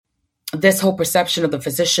this whole perception of the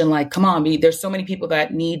physician, like, come on, there's so many people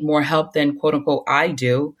that need more help than quote unquote I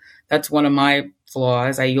do. That's one of my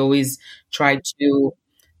flaws. I always try to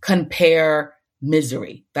compare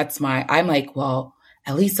misery. I'm like, well,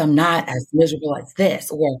 at least I'm not as miserable as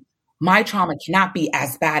this, or my trauma cannot be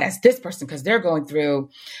as bad as this person because they're going through.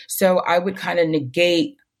 So I would kind of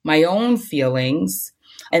negate my own feelings.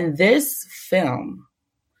 And this film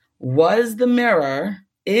is the mirror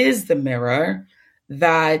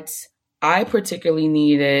that I particularly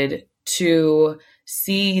needed to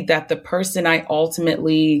see that the person I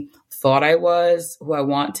ultimately thought I was, who I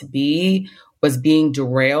want to be, was being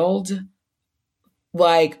derailed,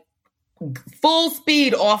 like full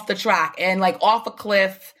speed off the track and like off a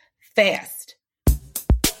cliff fast.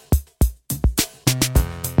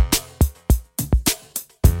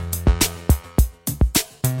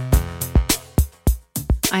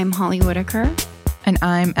 I'm Holly Whitaker. And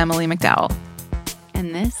I'm Emily McDowell.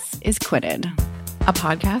 And this is Quitted, a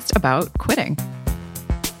podcast about quitting.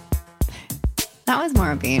 That was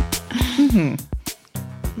more upbeat.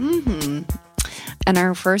 And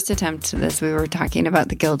our first attempt to this, we were talking about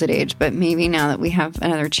the Gilded Age, but maybe now that we have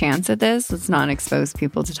another chance at this, let's not expose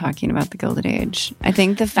people to talking about the Gilded Age. I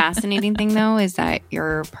think the fascinating thing, though, is that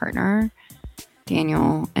your partner,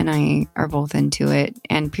 Daniel, and I are both into it.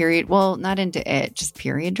 And not into it, just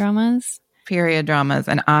period dramas. Period dramas.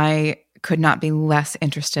 And I could not be less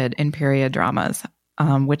interested in period dramas,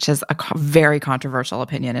 which is a very controversial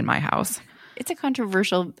opinion in my house. It's a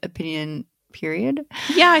controversial opinion, period.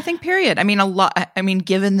 Yeah, I think period. I mean,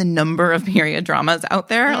 given the number of period dramas out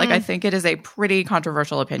there, like I think it is a pretty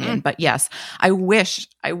controversial opinion. But yes, I wish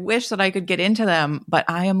that I could get into them, but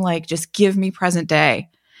I am like, just give me present day.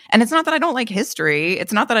 And it's not that I don't like history.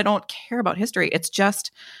 It's not that I don't care about history. It's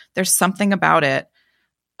just there's something about it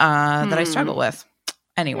that I struggle with.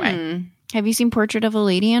 Anyway. Have you seen Portrait of a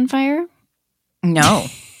Lady on Fire? No.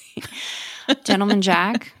 Gentleman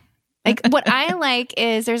Jack? Like, what I like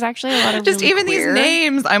is there's actually a lot of just really even queer... these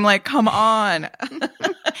names. I'm like, come on.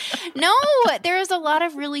 No, there's a lot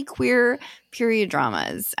of really queer period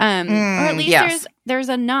dramas, or at least there's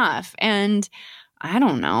enough. And I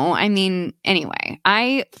don't know. I mean, anyway,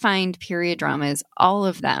 I find period dramas, all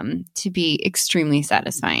of them, to be extremely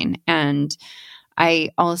satisfying. And I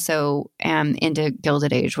also am into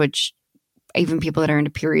Gilded Age, which even people that are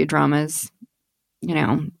into period dramas,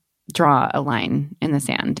 draw a line in the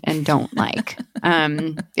sand and don't like.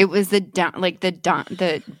 It was the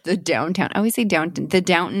downtown. I always say Downton, the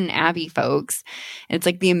Downton Abbey folks. It's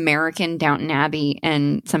like the American Downton Abbey,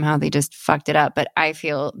 and somehow they just fucked it up. But I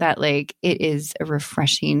feel that like it is a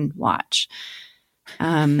refreshing watch.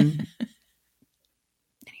 Anyway,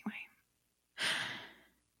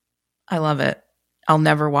 I love it. I'll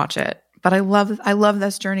never watch it, but I love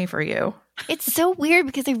this journey for you. It's so weird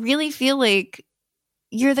because I really feel like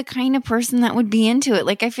you're the kind of person that would be into it.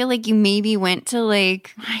 Like, I feel like you maybe went to Ren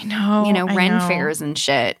fairs and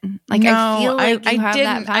shit. Like, no, I feel like you have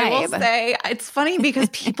that vibe. I will say, it's funny because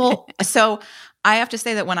people, so I have to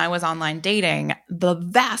say that when I was online dating, the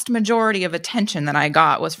vast majority of attention that I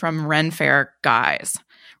got was from Ren Fair guys.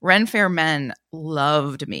 Ren Fair men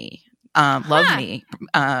loved me,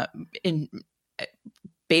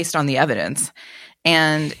 based on the evidence.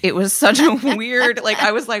 And it was such a weird, like,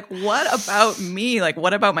 I was like, what about me? Like,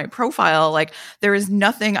 what about my profile? Like, there is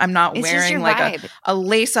nothing, I'm not wearing like a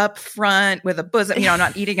lace up front with a bosom, I'm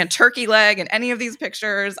not eating a turkey leg in any of these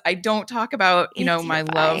pictures. I don't talk about, my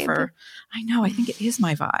love for, I know, I think it is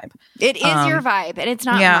my vibe. It is your vibe, and it's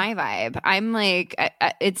not my vibe. I'm like,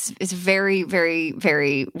 it's very, very,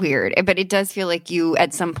 very weird. But it does feel like you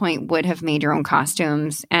at some point would have made your own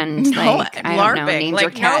costumes and like, I don't know, named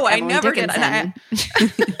your cat Emily never Dickinson.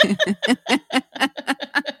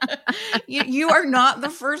 You are not the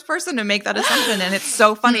first person to make that assumption, and it's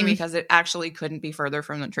so funny because it actually couldn't be further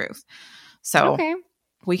from the truth. So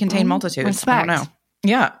we contain multitudes. Respect. I don't know.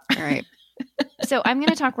 Yeah. All right. So I'm going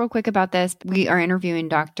to talk real quick about this. We are interviewing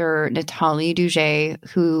Dr. Nathalie Dougé,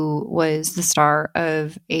 who was the star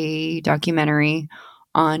of a documentary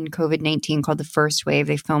on COVID-19 called The First Wave.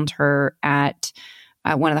 They filmed her at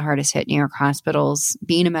one of the hardest hit New York hospitals,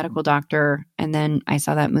 being a medical doctor. And then I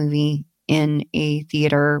saw that movie in a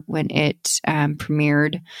theater when it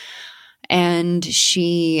premiered. And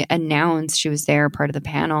she announced, she was there, part of the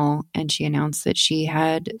panel, and she announced that she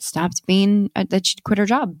had stopped that she'd quit her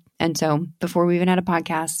job. And so before we even had a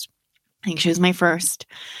podcast, I think she was my first.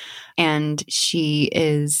 And she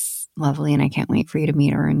is lovely, and I can't wait for you to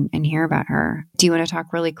meet her and hear about her. Do you want to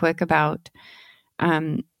talk really quick about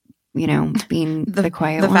being the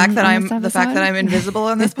quiet the one. fact that I'm invisible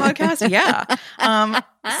on this podcast. Yeah.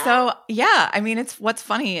 So yeah, I mean, what's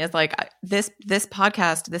funny is like this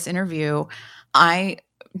podcast, this interview, I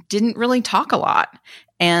didn't really talk a lot,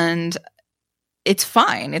 and it's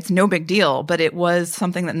fine. It's no big deal, but it was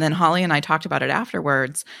something that, and then Holly and I talked about it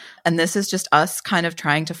afterwards. And this is just us kind of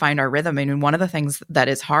trying to find our rhythm. I mean, one of the things that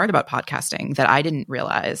is hard about podcasting that I didn't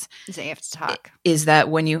realize is that you have to talk. Is that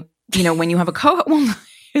when you have a co-host,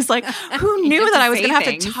 it's like, who knew that I was going to have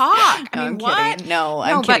to talk? I mean, what? Kidding. No,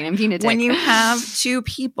 I'm kidding. I'm being a dick. When you have two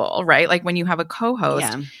people, right? Like when you have a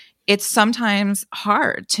co-host, it's sometimes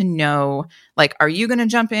hard to know, like, are you going to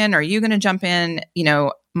jump in? Are you going to jump in?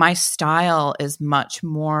 My style is much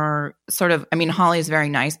more sort of, I mean, Holly is very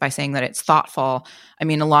nice by saying that it's thoughtful. I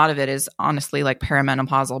mean, a lot of it is honestly like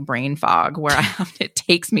perimenopausal brain fog where it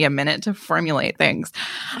takes me a minute to formulate things.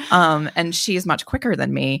 And she is much quicker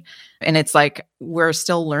than me. And it's like, we're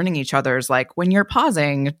still learning each other's, like, when you're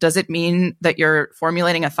pausing, does it mean that you're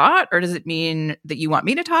formulating a thought, or does it mean that you want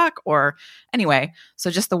me to talk? Or anyway, so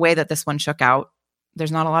just the way that this one shook out, there's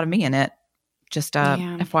not a lot of me in it, just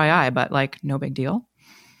FYI, but like no big deal.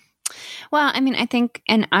 Well, I mean, I think,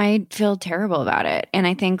 and I feel terrible about it. And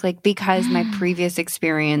I think like, because my previous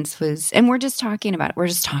experience was, and we're just talking about it. We're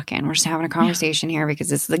just talking. We're just having a conversation here because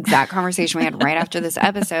this is the exact conversation we had right after this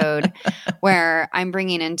episode where I'm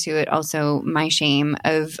bringing into it also my shame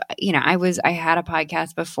of, I had a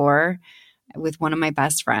podcast before with one of my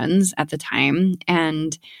best friends at the time,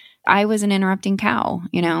 and I was an interrupting cow,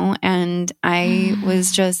 and I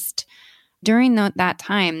was just... During that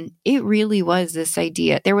time, it really was this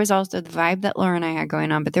idea. There was also the vibe that Laura and I had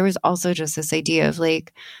going on, but there was also just this idea of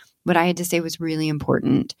like, what I had to say was really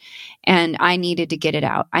important, and I needed to get it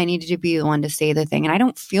out. I needed to be the one to say the thing. And I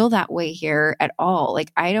don't feel that way here at all.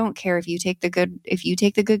 Like, I don't care if you take the good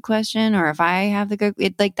question, or if I have the good,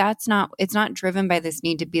 it's not driven by this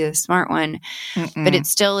need to be the smart one. Mm-mm. But it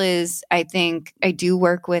still is. I think I do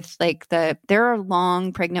work with like there are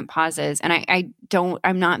long pregnant pauses, and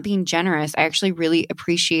I'm not being generous. I actually really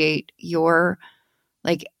appreciate your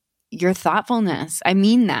thoughtfulness. I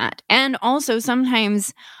mean that. And also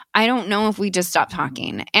sometimes I don't know if we just stop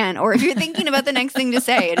talking, or if you're thinking about the next thing to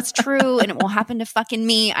say. It's true, and it will happen to fucking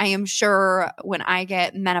me, I am sure, when I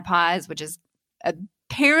get menopause, which is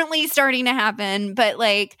apparently starting to happen. But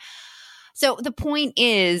like, so the point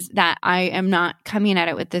is that I am not coming at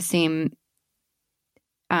it with the same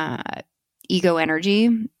ego energy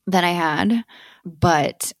that I had.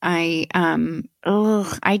 But I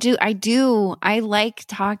like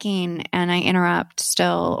talking, and I interrupt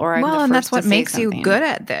still, or I'm and that's what makes you good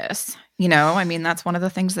at this. I mean, that's one of the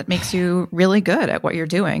things that makes you really good at what you're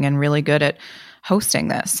doing and really good at hosting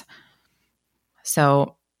this.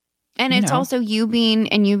 So, and it's also you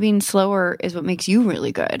being slower is what makes you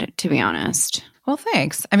really good, to be honest. Well,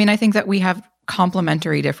 thanks. I mean, I think that we have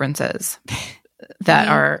complementary differences that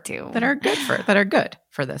are good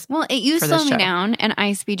for this. Well, you slow me down and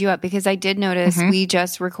I speed you up, because I did notice we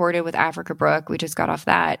just recorded with Africa Brooke. We just got off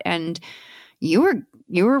that, and you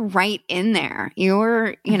were right in there. You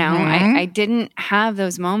were, I didn't have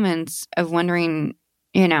those moments of wondering,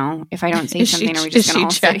 if I don't say something, are we just going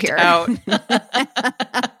to all sit here? Out?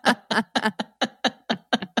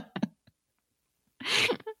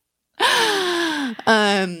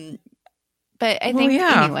 But I think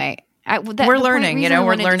anyway. We're learning,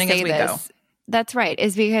 we're learning as we go. That's right.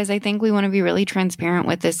 Is because I think we want to be really transparent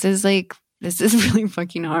with this. This is really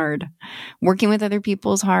fucking hard. Working with other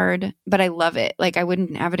people is hard, but I love it. Like, I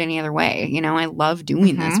wouldn't have it any other way. I love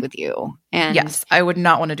doing this with you. And yes, I would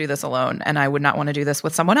not want to do this alone, and I would not want to do this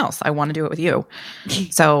with someone else. I want to do it with you.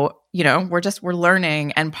 So, we're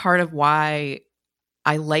learning. And part of why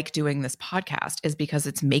I like doing this podcast is because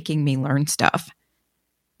it's making me learn stuff.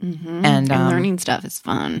 Mm-hmm. And learning stuff is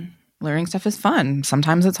fun. Learning stuff is fun.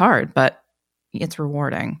 Sometimes it's hard, but it's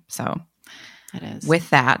rewarding. So it is. With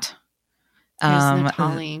that,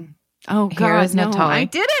 Nathalie. Oh God, no! Nathalie. I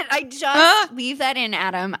did it. I just leave that in,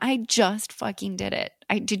 Adam. I just fucking did it.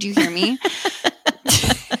 Did you hear me?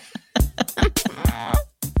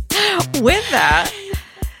 With that,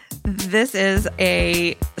 this is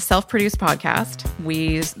a self-produced podcast.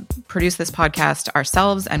 We produce this podcast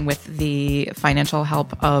ourselves and with the financial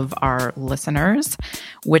help of our listeners,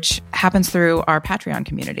 which happens through our Patreon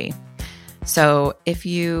community. So if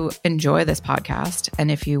you enjoy this podcast and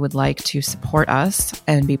if you would like to support us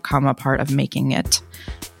and become a part of making it,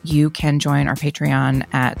 you can join our Patreon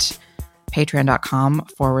at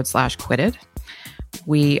patreon.com/quitted.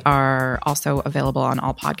 We are also available on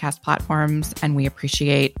all podcast platforms, and we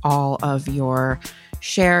appreciate all of your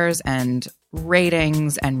shares and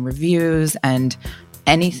ratings and reviews and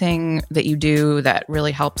anything that you do that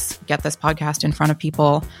really helps get this podcast in front of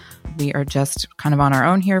people. We are just kind of on our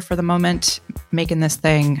own here for the moment, making this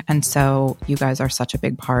thing. And so you guys are such a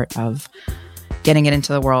big part of getting it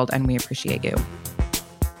into the world, and we appreciate you.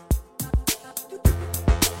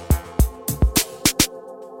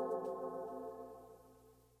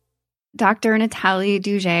 Dr. Nathalie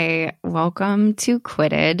Dougé, welcome to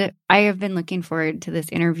Quitted. I have been looking forward to this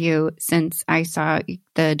interview since I saw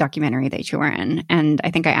the documentary that you were in. And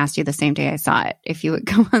I think I asked you the same day I saw it if you would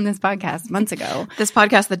come on this podcast months ago. This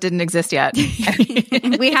podcast that didn't exist yet.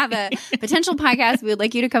 We have a potential podcast we would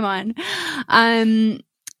like you to come on.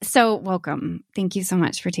 So welcome. Thank you so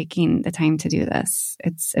much for taking the time to do this.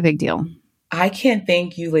 It's a big deal. I can't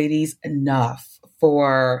thank you ladies enough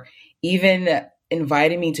for even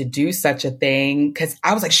inviting me to do such a thing, because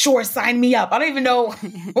I was like, sure, sign me up. I don't even know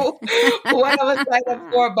what I was signed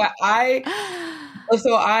up for, but I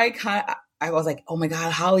was like, oh my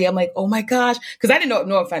God, Holly. I'm like, oh my gosh. Because I didn't know,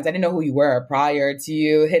 no offense, I didn't know who you were prior to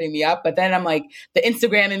you hitting me up. But then I'm like, the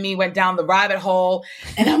Instagram in me went down the rabbit hole.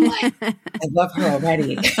 And I'm like, I love her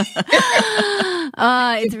already.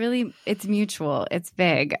 It's mutual. It's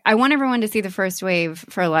big. I want everyone to see the first wave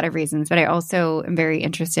for a lot of reasons, but I also am very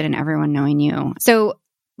interested in everyone knowing you. So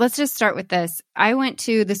let's just start with this. I went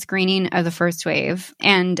to the screening of the first wave,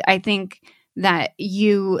 and I think that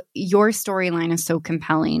your storyline is so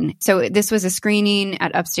compelling. So this was a screening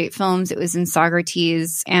at Upstate Films. It was in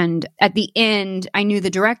Saugerties. And at the end, I knew the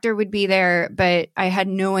director would be there, but I had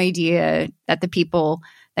no idea that the people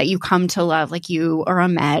that you come to love, like you or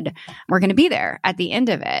Ahmed, were going to be there at the end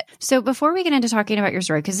of it. So before we get into talking about your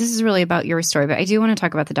story, because this is really about your story, but I do want to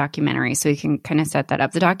talk about the documentary so we can kind of set that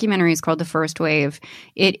up. The documentary is called The First Wave.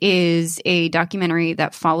 It is a documentary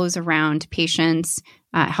that follows around patients,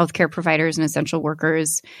 healthcare providers and essential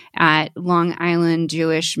workers at Long Island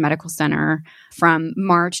Jewish Medical Center from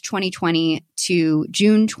March 2020 to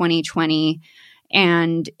June 2020,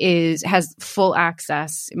 and has full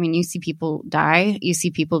access. I mean, you see people die, you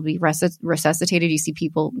see people be resuscitated, you see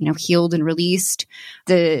people, healed and released.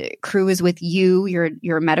 The crew is with you.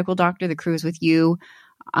 You're a medical doctor. The crew is with you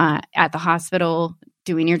at the hospital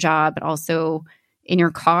doing your job, but also in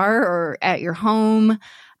your car or at your home.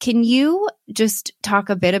 Can you just talk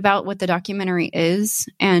a bit about what the documentary is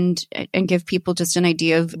and give people just an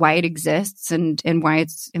idea of why it exists and why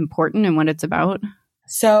it's important and what it's about?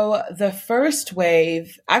 So The First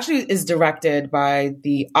Wave actually is directed by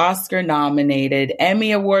the Oscar-nominated,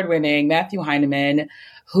 Emmy Award-winning Matthew Heineman,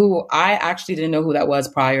 who I actually didn't know who that was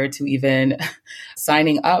prior to even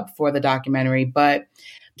signing up for the documentary. But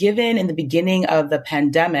given in the beginning of the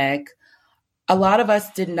pandemic, a lot of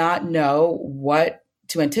us did not know what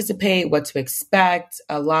to anticipate, what to expect.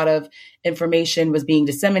 A lot of information was being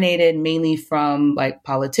disseminated, mainly from like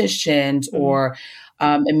politicians or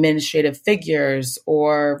administrative figures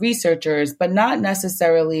or researchers, but not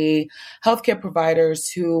necessarily healthcare providers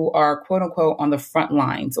who are quote unquote on the front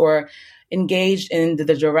lines or engaged in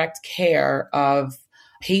the direct care of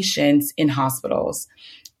patients in hospitals.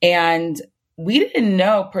 And we didn't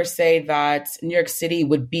know per se that New York City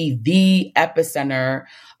would be the epicenter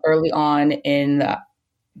early on in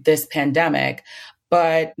this pandemic,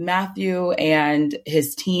 but Matthew and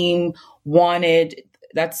his team wanted,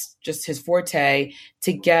 that's just his forte,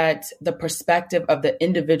 to get the perspective of the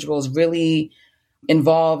individuals really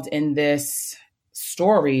involved in this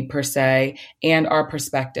story per se and our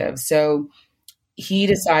perspective. So he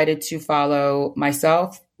decided to follow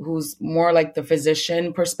myself, who's more like the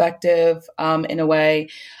physician perspective in a way.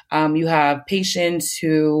 You have patients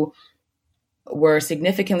who were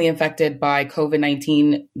significantly affected by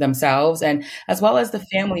COVID-19 themselves, and as well as the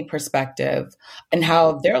family perspective and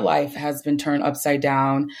how their life has been turned upside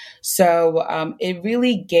down. So it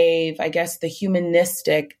really gave, I guess, the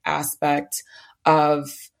humanistic aspect of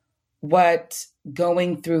what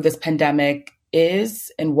going through this pandemic is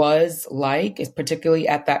and was like, is particularly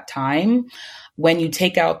at that time when you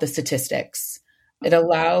take out the statistics. It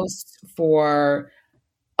allows for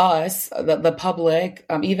us, the public,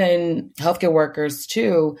 even healthcare workers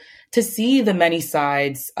too, to see the many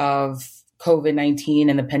sides of COVID-19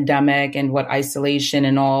 and the pandemic and what isolation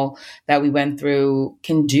and all that we went through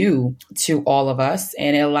can do to all of us.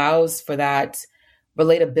 And it allows for that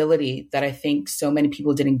relatability that I think so many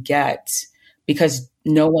people didn't get because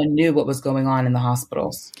no one knew what was going on in the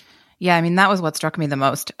hospitals. Yeah, I mean, that was what struck me the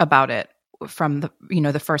most about it from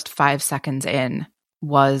the first 5 seconds in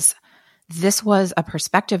was this was a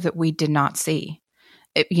perspective that we did not see.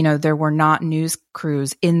 There were not news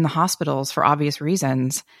crews in the hospitals for obvious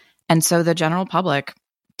reasons. And so the general public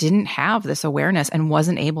didn't have this awareness and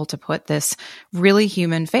wasn't able to put this really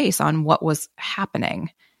human face on what was happening.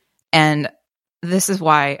 And this is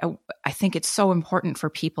why I think it's so important for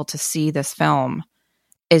people to see this film,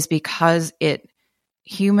 is because it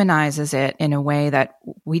humanizes it in a way that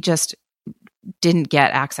we just didn't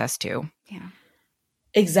get access to. Yeah.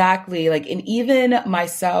 Exactly. Like, and even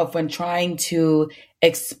myself, when trying to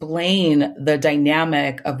explain the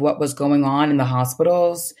dynamic of what was going on in the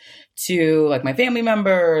hospitals to like my family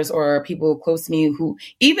members or people close to me, who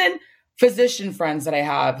even physician friends that I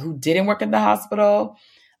have who didn't work in the hospital,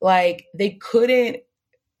 like they couldn't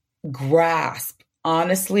grasp,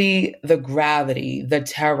 honestly, the gravity, the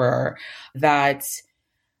terror that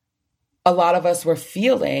a lot of us were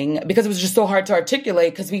feeling, because it was just so hard to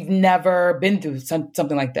articulate because we've never been through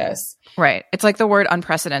something like this. Right. It's like the word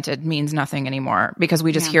unprecedented means nothing anymore because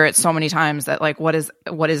we just hear it so many times that like, what is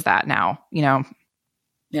that now? You know?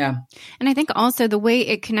 Yeah. And I think also the way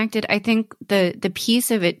it connected, I think the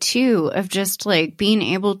piece of it too, of just like being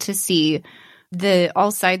able to see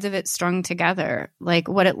all sides of it strung together, like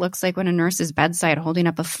what it looks like when a nurse is bedside holding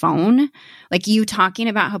up a phone, like you talking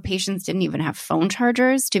about how patients didn't even have phone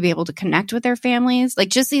chargers to be able to connect with their families, like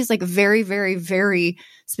just these like very, very, very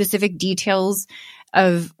specific details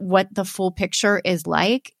of what the full picture is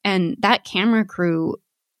like. And that camera crew,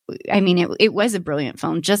 I mean, it was a brilliant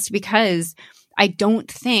film, just because I don't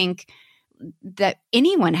think that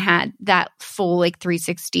anyone had that full like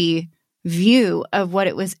 360 view of what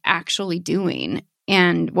it was actually doing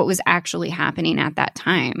and what was actually happening at that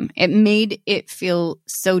time. It made it feel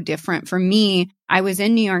so different. For me, I was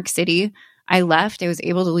in New York City. I left. I was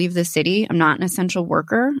able to leave the city. I'm not an essential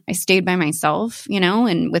worker. I stayed by myself,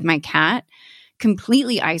 and with my cat,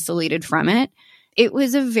 completely isolated from it. It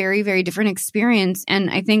was a very, very different experience. And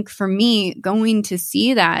I think for me, going to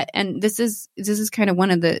see that, and this is kind of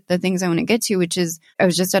one of the things I want to get to, which is I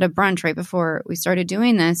was just at a brunch right before we started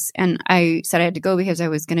doing this. And I said I had to go because I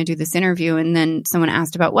was going to do this interview. And then someone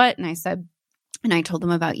asked about what, and I told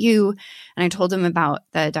them about you, and I told them about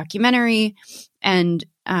the documentary. And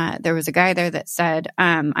there was a guy there that said,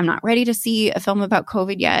 I'm not ready to see a film about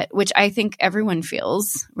COVID yet, which I think everyone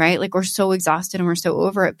feels, right? Like we're so exhausted and we're so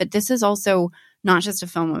over it. But this is also not just a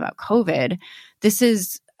film about COVID. This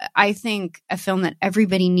is, I think, a film that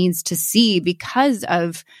everybody needs to see because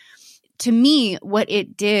of, to me, what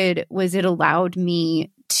it did was it allowed me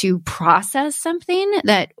to process something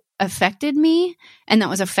that affected me and that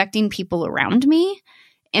was affecting people around me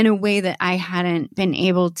in a way that I hadn't been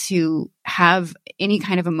able to have any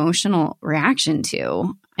kind of emotional reaction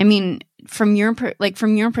to. I mean, from your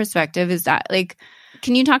perspective, is that like,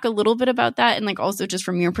 can you talk a little bit about that? And like also just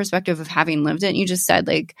from your perspective of having lived it, you just said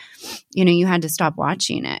like, you had to stop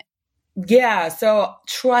watching it. Yeah. So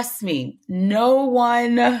trust me, no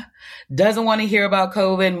one doesn't want to hear about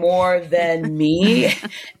COVID more than me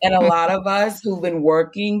and a lot of us who've been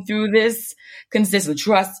working through this consistently.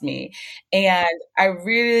 Trust me. And I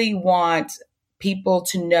really want people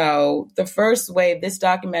to know the first wave, this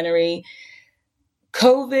documentary,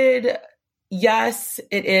 COVID, yes,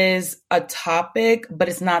 it is a topic, but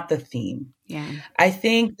it's not the theme. Yeah. I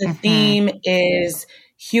think the theme is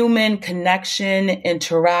human connection,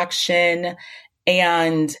 interaction,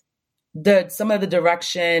 and some of the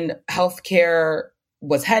direction healthcare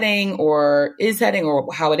was heading or is heading or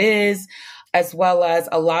how it is, as well as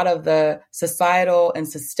a lot of the societal and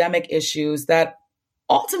systemic issues that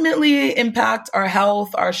ultimately impact our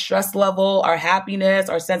health, our stress level, our happiness,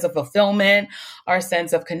 our sense of fulfillment, our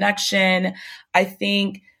sense of connection. I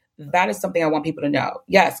think that is something I want people to know.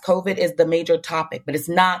 Yes, COVID is the major topic, but it's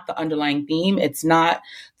not the underlying theme. It's not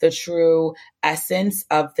the true essence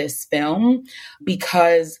of this film,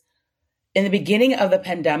 because in the beginning of the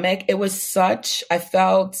pandemic, it was I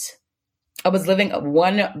felt I was living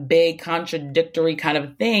one big contradictory kind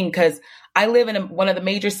of thing, because I live in one of the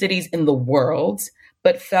major cities in the world,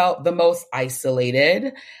 but felt the most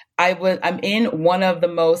isolated. I'm in one of the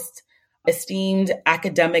most esteemed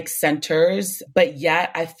academic centers, but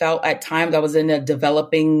yet I felt at times I was in a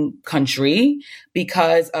developing country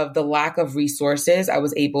because of the lack of resources I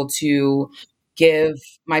was able to give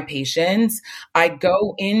my patients. I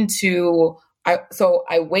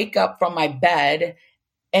wake up from my bed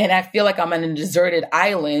and I feel like I'm on a deserted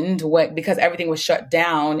island because everything was shut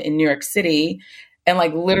down in New York City. And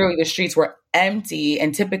like literally the streets were empty.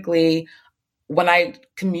 And typically when I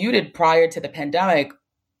commuted prior to the pandemic,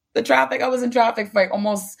 I was in traffic for like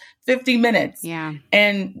almost 50 minutes. Yeah.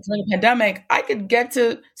 And during the pandemic, I could get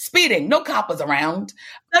to speeding. No cop was around.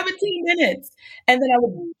 17 minutes. And then I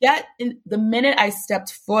would the minute I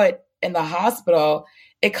stepped foot in the hospital,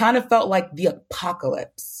 it kind of felt like the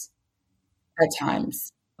apocalypse at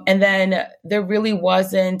times. And then there really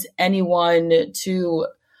wasn't anyone to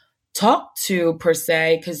talk to per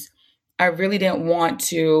se, because I really didn't want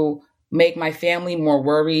to make my family more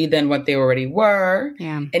worried than what they already were.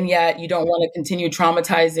 Yeah. And yet you don't want to continue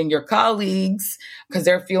traumatizing your colleagues because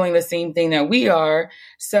they're feeling the same thing that we are.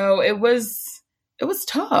 So it was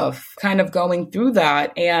tough kind of going through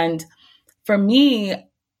that. And for me,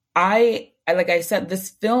 I like I said, this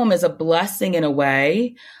film is a blessing in a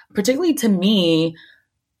way, particularly to me,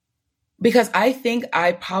 because I think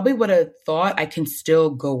I probably would have thought I can still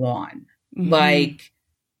go on, like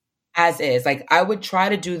as is. Like I would try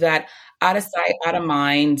to do that out of sight, out of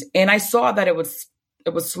mind. And I saw that it was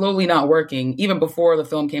slowly not working, even before the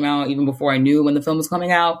film came out, even before I knew when the film was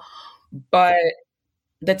coming out. But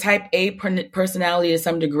the type A personality to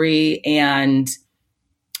some degree, and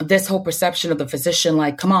this whole perception of the physician,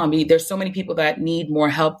 like, come on, there's so many people that need more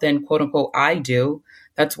help than quote unquote I do.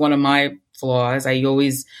 That's one of my flaws. I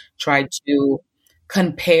always try to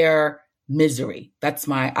compare misery.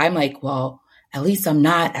 I'm like, well, at least I'm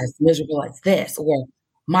not as miserable as this, or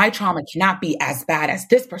my trauma cannot be as bad as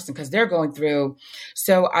this person because they're going through.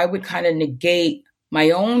 So I would kind of negate my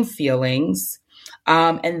own feelings.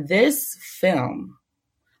 And this film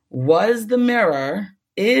is the mirror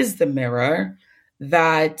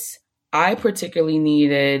that I particularly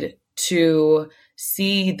needed to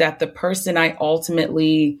see that the person I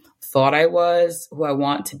ultimately thought I was, who I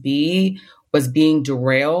want to be, was being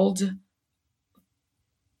derailed,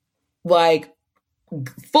 like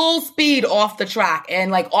full speed off the track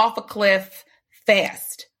and like off a cliff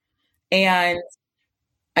fast. And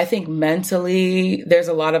I think mentally, there's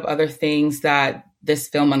a lot of other things that this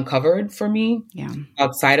film uncovered for me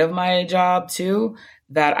outside of my job too,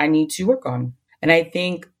 that I need to work on. And I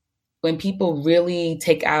think when people really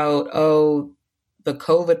take out, the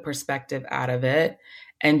COVID perspective out of it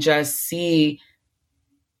and just see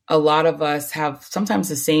a lot of us have sometimes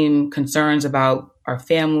the same concerns about our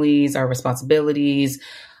families, our responsibilities,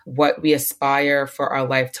 what we aspire for our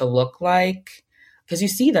life to look like. Because you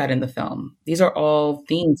see that in the film. These are all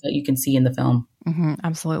themes that you can see in the film.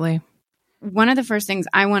 Absolutely. One of the first things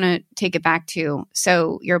I want to take it back to,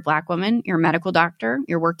 so you're a Black woman, you're a medical doctor,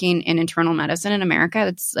 you're working in internal medicine in America.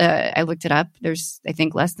 It's I looked it up. There's, I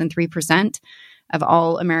think, less than 3% of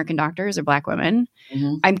all American doctors are Black women.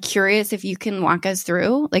 I'm curious if you can walk us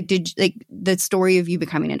through, the story of you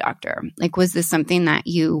becoming a doctor. Like, was this something that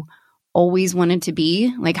you always wanted to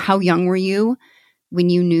be? Like, how young were you when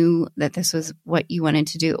you knew that this was what you wanted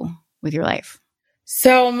to do with your life?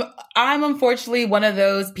 So I'm unfortunately one of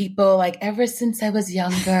those people, like ever since I was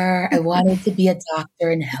younger, I wanted to be a doctor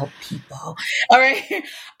and help people. All right.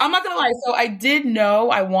 I'm not going to lie. So I did know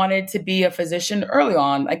I wanted to be a physician early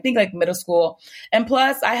on, I think like middle school. And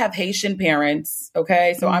plus I have Haitian parents.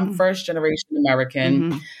 Okay. So I'm first generation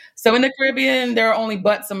American. So in the Caribbean, there are only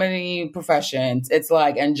but so many professions. It's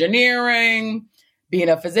like engineering, being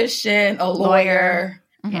a physician, a lawyer.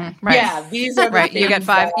 Right. Yeah, these are the right. things You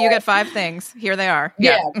get five things. Here they are.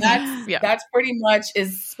 That's pretty much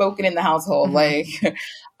is spoken in the household. Like,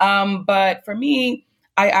 but for me,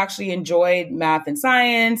 I actually enjoyed math and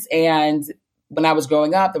science. And when I was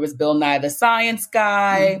growing up, there was Bill Nye the Science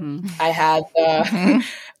Guy. I had the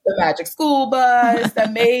Magic School Bus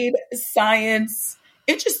that made science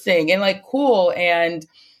interesting and like cool. And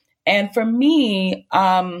for me,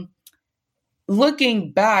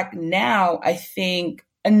 looking back now, I think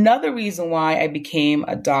another reason why I became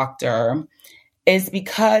a doctor is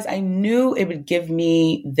because I knew it would give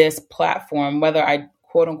me this platform, whether I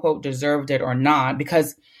quote unquote deserved it or not,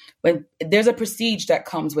 because when there's a prestige that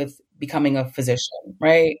comes with becoming a physician,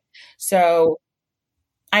 right? So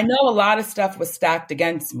I know a lot of stuff was stacked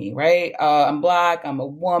against me, right? I'm Black, I'm a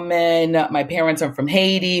woman. My parents are from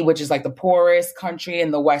Haiti, which is like the poorest country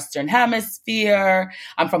in the Western Hemisphere.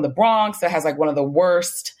 I'm from the Bronx that has like one of the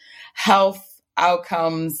worst health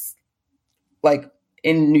outcomes like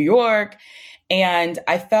in New York. And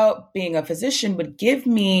I felt being a physician would give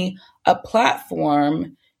me a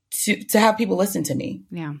platform to have people listen to me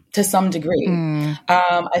to some degree.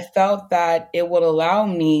 I felt that it would allow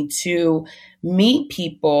me to meet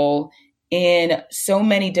people in so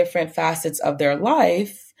many different facets of their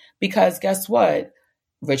life, because guess what?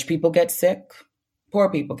 Rich people get sick, poor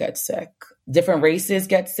people get sick, different races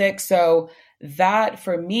get sick. So that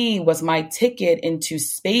for me was my ticket into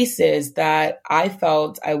spaces that I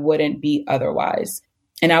felt I wouldn't be otherwise.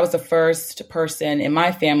 And I was the first person in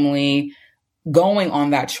my family going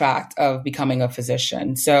on that track of becoming a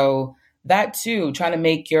physician. So that too, trying to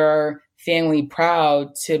make your family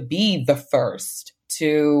proud to be the first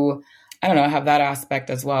to, I don't know, have that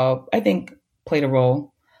aspect as well, I think played a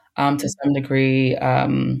role. to some degree,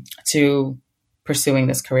 to pursuing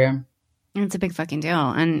this career. It's a big fucking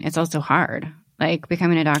deal. And it's also hard. Like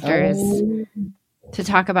becoming a doctor is to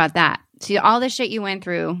talk about that. See all the shit you went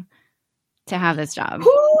through to have this job.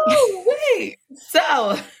 Wait.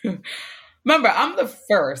 So remember, I'm the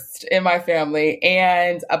first in my family,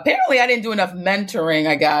 and apparently I didn't do enough mentoring,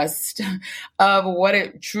 I guess, of what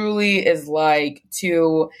it truly is like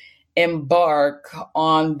to embark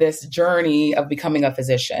on this journey of becoming a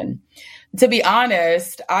physician. To be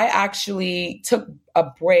honest, I actually took a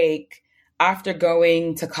break after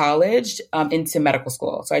going to college into medical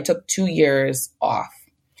school. So I took 2 years off.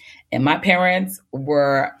 And my parents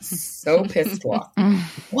were so pissed off.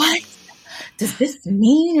 What? Does this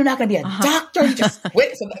mean you're not going to be a doctor? You just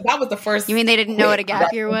quit? So that was the first. You mean they didn't know what a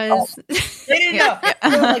gap year was? They didn't know. They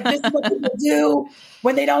were like, this is what people do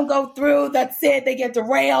when they don't go through. That's it. They get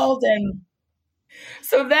derailed. And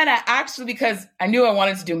so then I actually, because I knew I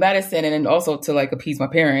wanted to do medicine and also to like appease my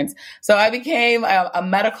parents. So I became a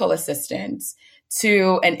medical assistant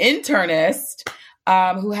to an internist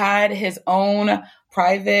who had his own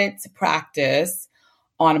private practice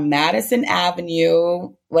on Madison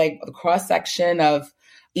Avenue, like the cross section of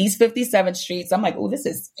East 57th Street. So I'm like, oh, this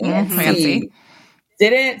is fancy.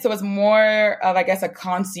 So it's more of, I guess, a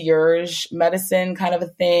concierge medicine kind of a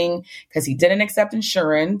thing because he didn't accept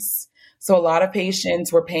insurance. So a lot of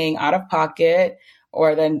patients were paying out of pocket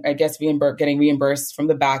or then I guess getting reimbursed from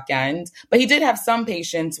the back end. But he did have some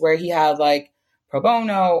patients where he had like pro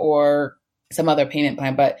bono or some other payment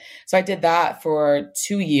plan. But so I did that for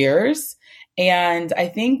 2 years. And I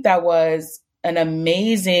think that was an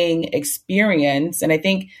amazing experience. And I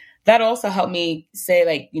think that also helped me say,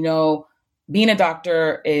 like, you know, being a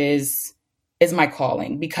doctor is my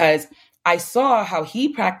calling because I saw how he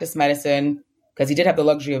practiced medicine because he did have the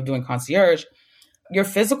luxury of doing concierge. Your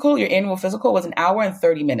annual physical was 1 hour and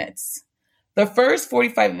 30 minutes. The first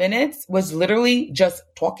 45 minutes was literally just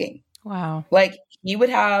talking. Wow. Like he would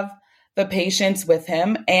have the patients with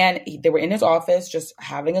him and they were in his office just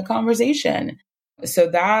having a conversation. So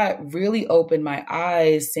that really opened my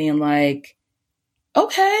eyes saying like,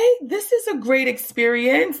 okay, this is a great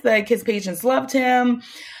experience. Like his patients loved him.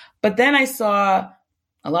 But then I saw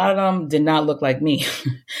a lot of them did not look like me.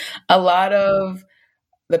 A lot of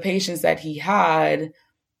the patients that he had,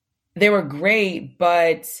 they were great,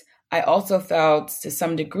 but I also felt to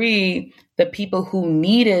some degree the people who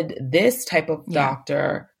needed this type of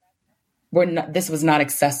doctor this was not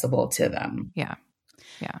accessible to them. Yeah.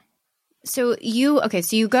 So you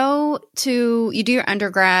do your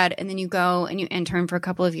undergrad and then you go and you intern for a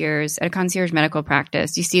couple of years at a concierge medical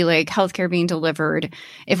practice. You see like healthcare being delivered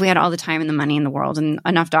if we had all the time and the money in the world and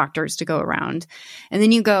enough doctors to go around. And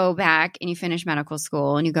then you go back and you finish medical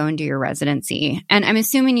school and you go and do your residency. And I'm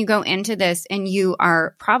assuming you go into this and you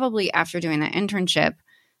are probably after doing that internship,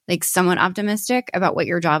 like somewhat optimistic about what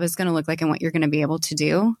your job is going to look like and what you're going to be able to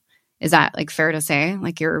do. Is that like fair to say?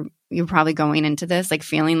 Like you're probably going into this like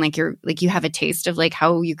feeling like you have a taste of like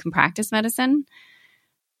how you can practice medicine?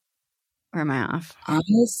 Or am I off?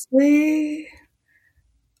 Honestly,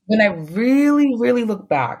 when I really, really look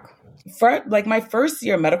back, for like my first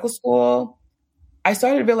year of medical school, I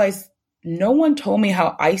started to realize no one told me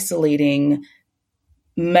how isolating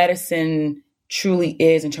medicine truly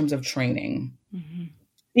is in terms of training. Mm-hmm.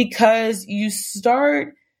 Because you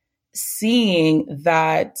start seeing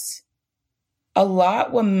that a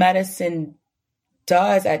lot what medicine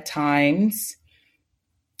does at times,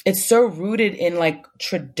 it's so rooted in like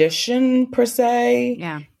tradition per se.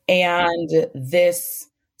 Yeah. And this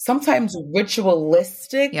sometimes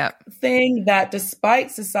ritualistic thing that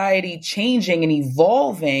despite society changing and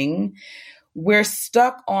evolving, we're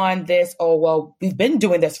stuck on this, oh, well, we've been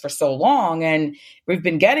doing this for so long and we've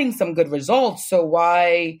been getting some good results. So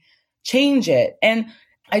why change it? And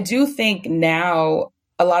I do think now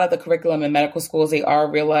a lot of the curriculum in medical schools, they are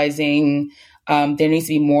realizing there needs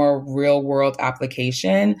to be more real world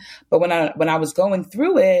application. But when I was going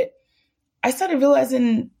through it, I started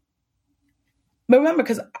realizing, remember,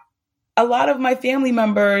 because a lot of my family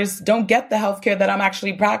members don't get the healthcare that I'm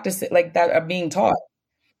actually practicing, like that are being taught.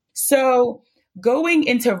 So going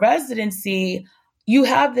into residency, you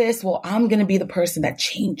have this, well, I'm going to be the person that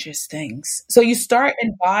changes things. So you start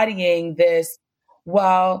embodying this,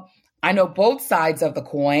 well, I know both sides of the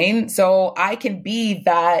coin, so I can be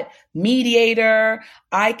that mediator.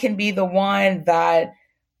 I can be the one that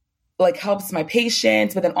like helps my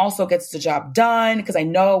patients, but then also gets the job done because I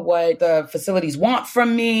know what the facilities want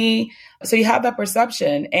from me. So you have that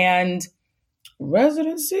perception. And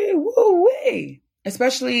residency, woo-wee,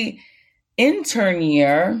 especially intern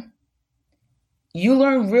year, you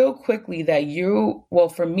learn real quickly that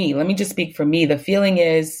for me, let me just speak for me. The feeling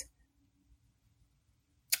is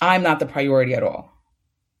I'm not the priority at all.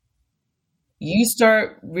 You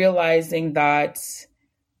start realizing that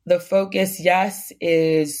the focus, yes,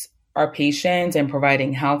 is our patients and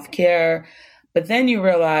providing healthcare. But then you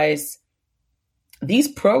realize these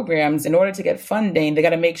programs, in order to get funding, they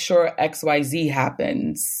got to make sure XYZ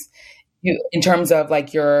happens. In terms of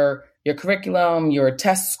like your curriculum, your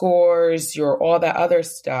test scores, your all that other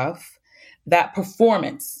stuff, that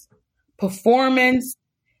performance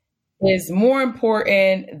is more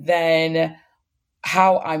important than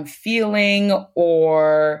how I'm feeling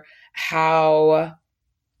or how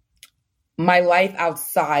my life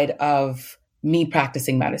outside of me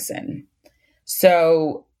practicing medicine.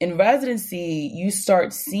 So in residency, you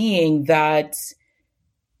start seeing that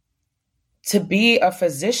to be a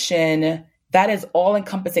physician, that is all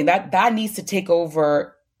encompassing. That needs to take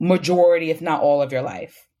over majority, if not all of your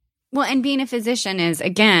life. Well, and being a physician is,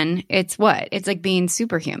 again, it's what? It's like being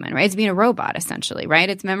superhuman, right? It's being a robot, essentially, right?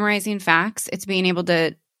 It's memorizing facts. It's being able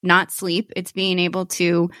to not sleep. It's being able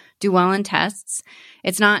to do well in tests.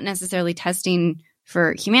 It's not necessarily testing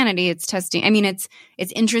for humanity. It's testing. I mean, it's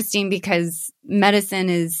interesting because medicine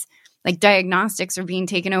is like diagnostics are being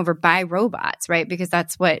taken over by robots, right? Because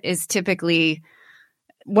that's what is typically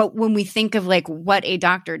when we think of like what a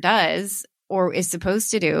doctor does or is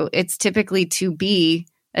supposed to do, it's typically to be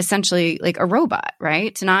essentially like a robot,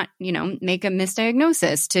 right? To not, make a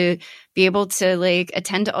misdiagnosis, to be able to like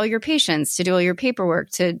attend to all your patients, to do all your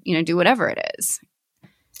paperwork, to, do whatever it is.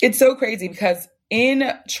 It's so crazy because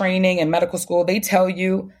in training and medical school, they tell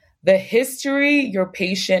you the history your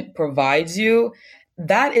patient provides you,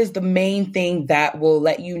 that is the main thing that will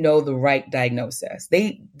let you know the right diagnosis.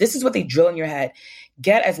 This is what they drill in your head.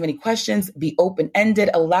 Get as many questions, be open-ended,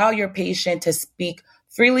 allow your patient to speak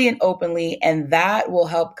freely and openly, and that will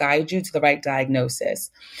help guide you to the right diagnosis.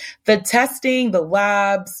 The testing, the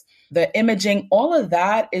labs, the imaging, all of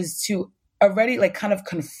that is to already like kind of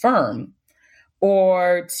confirm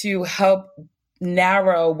or to help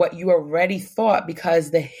narrow what you already thought, because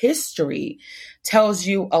the history tells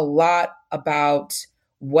you a lot about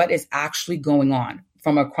what is actually going on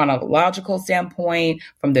from a chronological standpoint,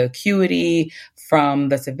 from the acuity, from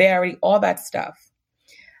the severity, all that stuff.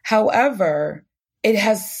 However, it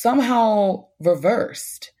has somehow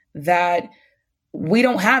reversed that we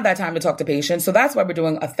don't have that time to talk to patients. So that's why we're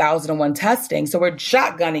doing 1,001 testing. So we're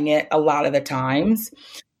shotgunning it a lot of the times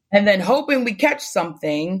and then hoping we catch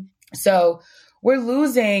something. So we're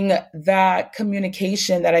losing that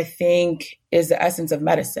communication that I think is the essence of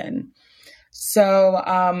medicine. So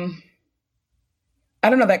I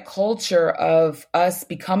don't know, that culture of us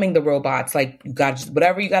becoming the robots, like you got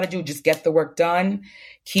whatever you got to do, just get the work done,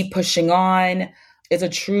 keep pushing on, is a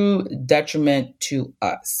true detriment to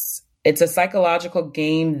us. It's a psychological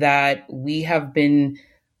game that we have been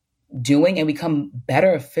doing and become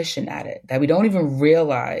better efficient at it, that we don't even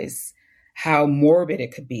realize how morbid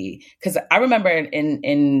it could be. Because I remember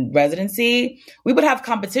in residency, we would have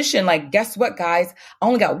competition. Like, guess what, guys? I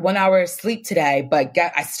only got 1 hour of sleep today, but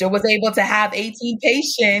I still was able to have 18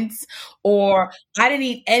 patients. Or I didn't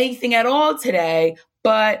eat anything at all today,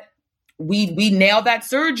 but we nailed that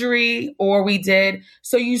surgery, or we did.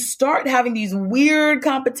 So you start having these weird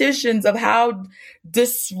competitions of how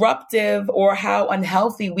disruptive or how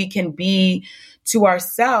unhealthy we can be to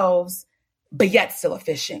ourselves, but yet still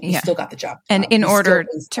efficient. We still got the job. And in order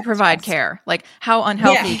to provide care, like how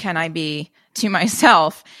unhealthy can I be to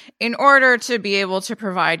myself in order to be able to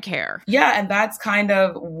provide care? Yeah. And that's kind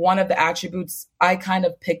of one of the attributes I kind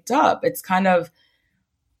of picked up. It's kind of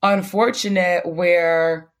unfortunate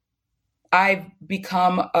where I've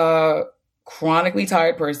become a chronically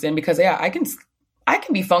tired person because I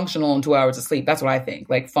can be functional in 2 hours of sleep. That's what I think,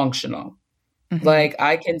 like functional. Mm-hmm. Like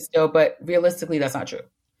I can still, but realistically, that's not true.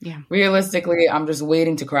 Yeah. Realistically, I'm just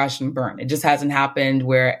waiting to crash and burn. It just hasn't happened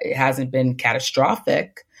where it hasn't been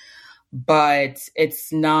catastrophic, but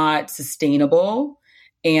it's not sustainable.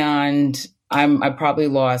 And I probably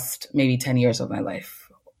lost maybe 10 years of my life.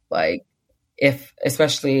 Like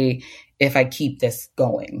especially if I keep this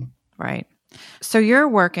going. Right. So you're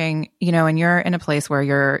working, and you're in a place where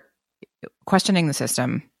you're questioning the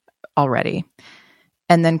system already.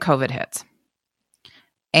 And then COVID hits.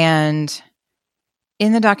 And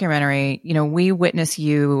in the documentary, we witness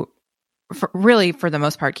you for the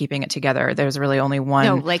most part keeping it together. There's really only one.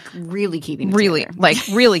 No, like really keeping it really, together. Like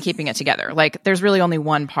really keeping it together. Like there's really only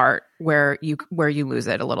one part where you lose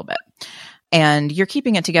it a little bit. And you're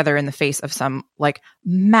keeping it together in the face of some like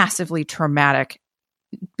massively traumatic,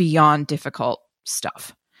 beyond difficult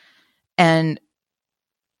stuff. And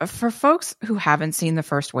for folks who haven't seen the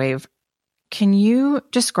first wave, can you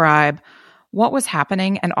describe what was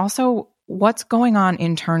happening and also what's going on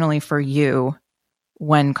internally for you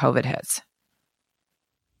when COVID hits?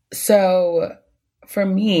 So for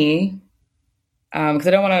me, because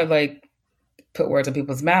I don't want to put words in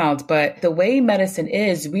people's mouths, but the way medicine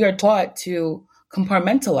is, we are taught to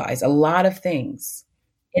compartmentalize a lot of things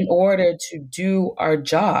in order to do our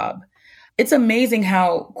job. It's amazing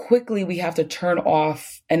how quickly we have to turn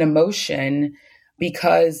off an emotion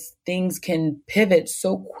because things can pivot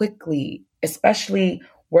so quickly, especially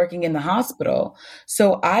working in the hospital.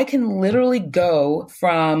 So I can literally go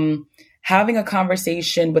from having a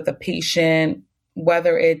conversation with a patient,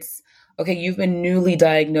 whether it's, okay, you've been newly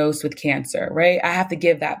diagnosed with cancer, right? I have to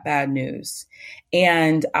give that bad news.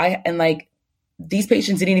 And these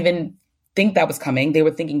patients didn't even think that was coming. They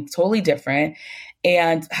were thinking totally different.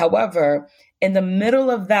 And however, in the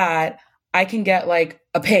middle of that, I can get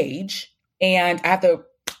a page and I have to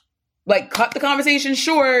cut the conversation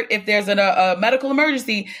short. If there's a medical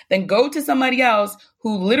emergency, then go to somebody else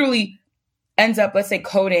who literally ends up, let's say,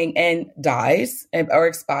 coding and dies or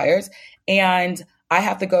expires. And I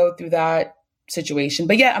have to go through that situation.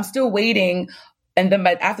 But yet I'm still waiting. And then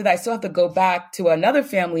after that, I still have to go back to another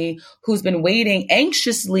family who's been waiting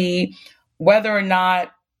anxiously, whether or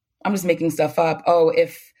not, I'm just making stuff up,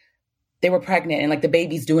 if they were pregnant and the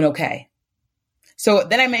baby's doing okay. So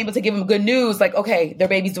then I'm able to give them good news, okay, their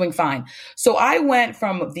baby's doing fine. So I went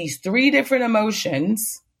from these 3 different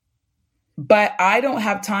emotions, but I don't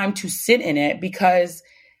have time to sit in it because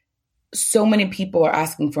so many people are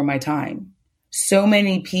asking for my time. So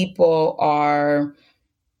many people are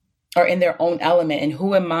in their own element. And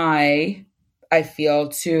who am I feel,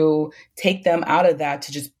 to take them out of that,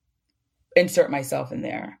 to just insert myself in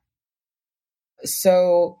there.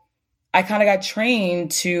 So I kind of got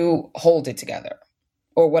trained to hold it together,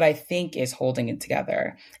 or what I think is holding it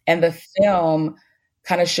together. And the film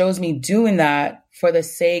kind of shows me doing that for the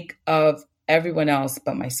sake of everyone else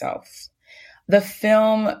but myself. The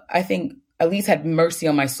film, I think, at least had mercy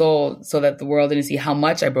on my soul so that the world didn't see how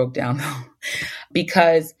much I broke down, though.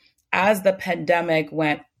 Because as the pandemic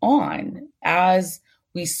went on, as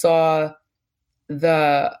we saw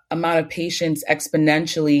the amount of patients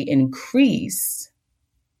exponentially increase,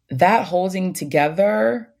 that holding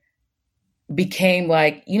together became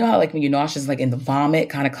you know how when you're nauseous, in the vomit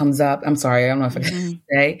kind of comes up. I'm sorry, I don't know if I can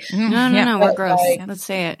say. No, we're gross. Let's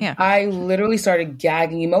say it. Yeah. I literally started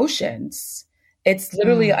gagging emotions. It's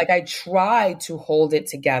literally I tried to hold it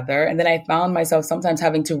together. And then I found myself sometimes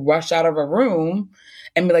having to rush out of a room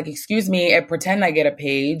and be excuse me, and pretend I get a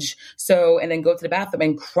page. And then go to the bathroom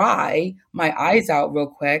and cry my eyes out real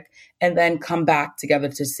quick and then come back together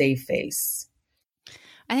to save face.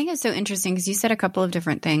 I think it's so interesting because you said a couple of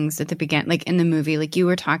different things at the beginning, in the movie, you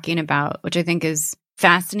were talking about, which I think is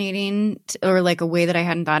fascinating, or a way that I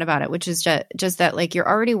hadn't thought about it, which is just that you're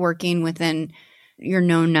already working within your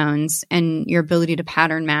known knowns and your ability to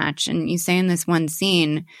pattern match. And you say in this one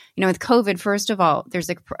scene, with COVID, first of all, there's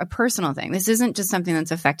a personal thing. This isn't just something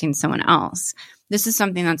that's affecting someone else. This is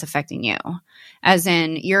something that's affecting you. As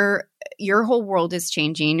in your whole world is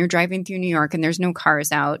changing. You're driving through New York and there's no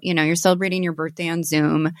cars out. You're celebrating your birthday on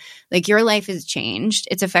Zoom. Your life has changed.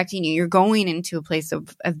 It's affecting you. You're going into a place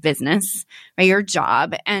of business, right? Your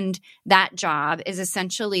job. And that job is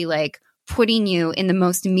essentially putting you in the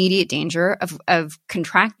most immediate danger of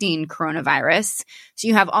contracting coronavirus. So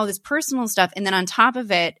you have all this personal stuff. And then on top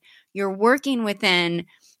of it, you're working within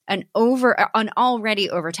an already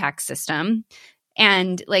overtaxed system.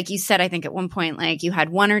 And like you said, I think at one point, you had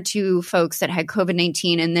 1 or 2 folks that had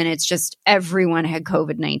COVID-19, and then it's just everyone had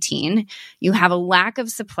COVID-19. You have a lack of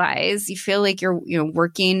supplies. You feel like you're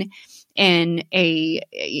working in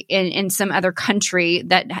some other country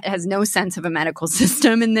that has no sense of a medical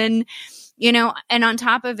system. And then, and on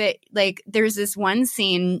top of it, there's this one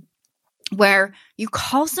scene where you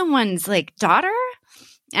call someone's daughter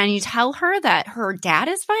and you tell her that her dad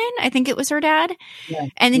is fine. I think it was her dad. Yeah.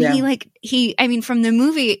 And then he from the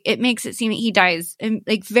movie, it makes it seem that he dies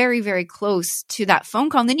very, very close to that phone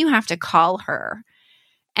call. And then you have to call her,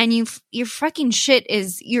 and your fucking shit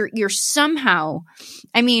is you're somehow,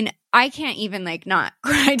 I can't even not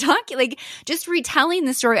cry talking, just retelling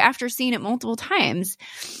the story after seeing it multiple times,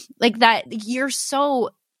 that you're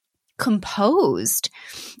so composed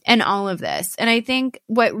in all of this. And I think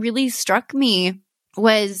what really struck me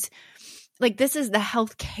was this is the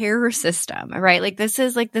healthcare system, right? This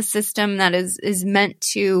is the system that is meant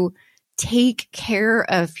to take care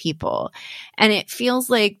of people. And it feels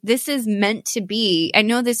like this is meant to be, I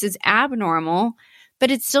know this is abnormal,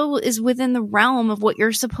 but it still is within the realm of what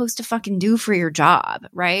you're supposed to fucking do for your job,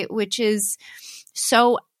 right? Which is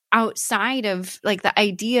so outside of like the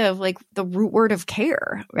idea of like the root word of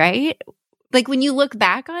care, right? Like when you look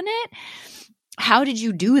back on it, how did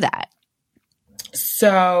you do that?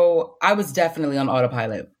 So I was definitely on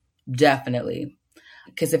autopilot. Definitely.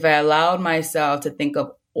 Because if I allowed myself to think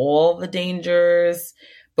of all the dangers,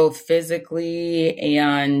 both physically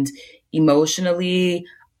and emotionally,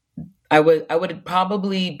 I would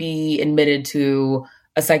probably be admitted to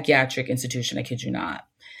a psychiatric institution. I kid you not.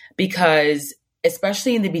 Because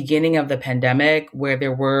especially in the beginning of the pandemic, where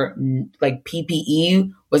there were like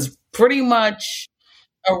PPE was pretty much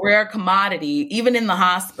a rare commodity, even in the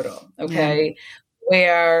hospital. Okay.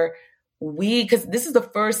 Where because this is the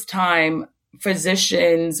first time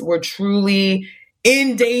physicians were truly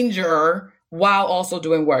in danger while also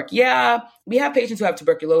doing work. Yeah, we have patients who have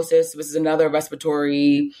tuberculosis, which is another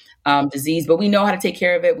respiratory disease, but we know how to take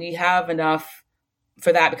care of it. We have enough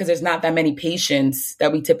for that because there's not that many patients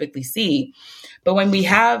that we typically see. But when we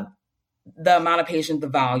have the amount of patients, the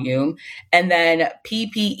volume, and then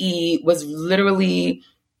PPE was literally,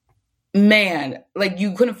 man, like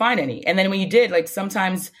you couldn't find any. And then when you did, like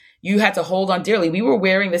sometimes you had to hold on dearly. We were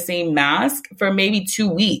wearing the same mask for maybe 2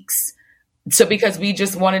 weeks. So because we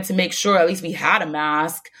just wanted to make sure at least we had a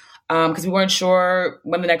mask because we weren't sure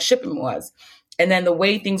when the next shipment was. And then the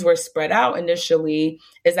way things were spread out initially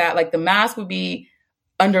is that like the mask would be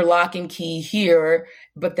under lock and key here,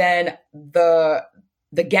 but then the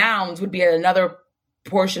gowns would be at another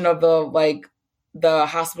portion of the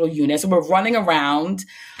hospital unit. So we're running around,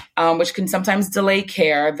 which can sometimes delay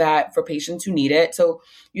care that for patients who need it. So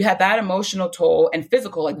you have that emotional toll and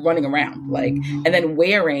physical, like running around, like, and then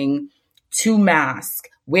wearing 2 masks,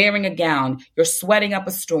 wearing a gown, you're sweating up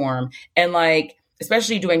a storm. And like,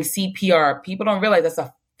 especially doing CPR, people don't realize that's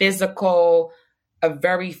a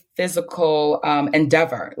very physical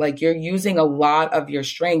endeavor. Like you're using a lot of your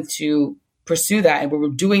strength to pursue that. And we were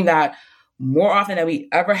doing that more often than we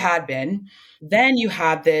ever had been. Then you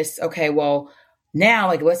have this, okay, well, now,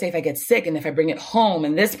 like, let's say if I get sick and if I bring it home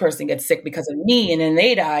and this person gets sick because of me and then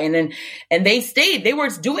they die and they were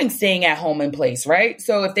doing staying at home in place, right?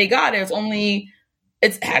 So if they got it,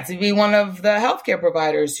 it had to be one of the healthcare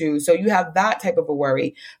providers so you have that type of a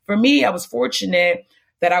worry. For me, I was fortunate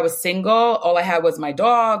that I was single. All I had was my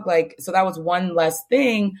dog. Like, so that was one less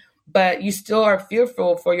thing, but you still are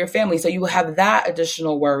fearful for your family. So you have that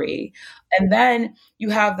additional worry. And then you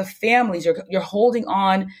have the families, you're holding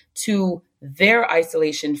on to their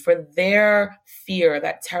isolation, for their fear,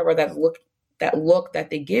 that terror, that look that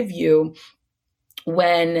they give you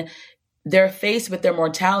when they're faced with their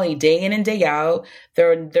mortality day in and day out.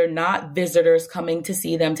 They're not visitors coming to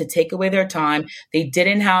see them to take away their time. They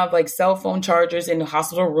didn't have like cell phone chargers in the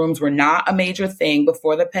hospital rooms, were not a major thing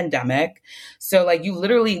before the pandemic. So like you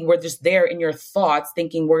literally were just there in your thoughts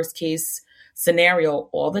thinking worst case scenario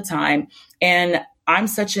all the time. And I'm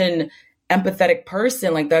such an empathetic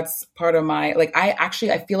person. Like that's part of my, like, I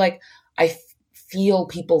feel like I feel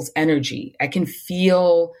people's energy. I can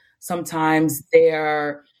feel sometimes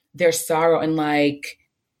their sorrow, and like,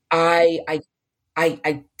 I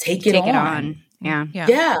take it on.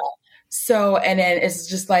 Yeah. So, and then it's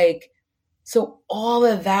just like, so all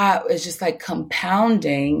of that is just like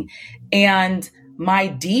compounding. And my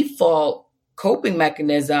default coping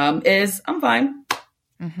mechanism is I'm fine.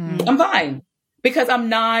 Mm-hmm. I'm fine because I'm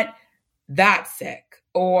not that sick,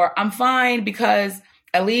 or I'm fine because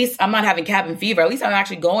at least I'm not having cabin fever. At least I'm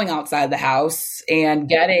actually going outside the house and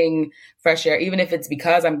getting fresh air, even if it's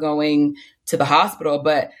because I'm going to the hospital.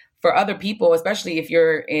 But for other people, especially if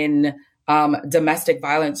you're in domestic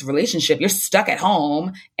violence relationship, you're stuck at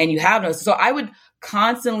home and you have no. So I would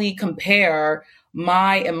constantly compare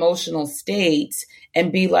my emotional state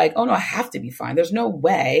and be like, oh no, I have to be fine. There's no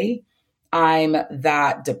way I'm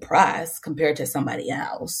that depressed compared to somebody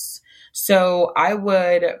else. So I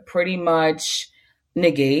would pretty much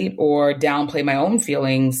negate or downplay my own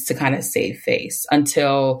feelings to kind of save face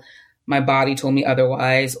until my body told me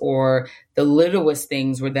otherwise, or the littlest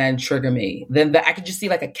things would then trigger me. Then I could just see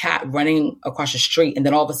like a cat running across the street, and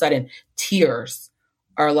then all of a sudden tears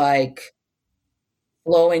are like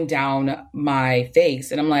flowing down my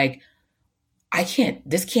face. And I'm like,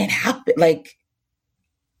 this can't happen. Like,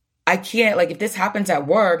 I can't, like, if this happens at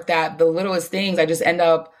work, that the littlest things, I just end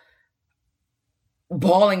up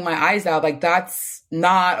bawling my eyes out. Like, that's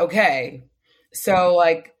not okay. So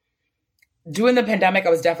like during the pandemic, I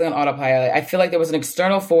was definitely on autopilot. I feel like there was an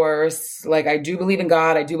external force. Like, I do believe in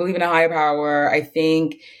God. I do believe in a higher power. I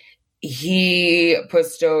think they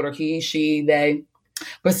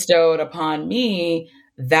bestowed upon me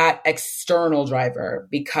that external driver,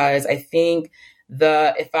 because I think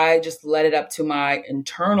if I just let it up to my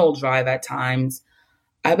internal drive at times,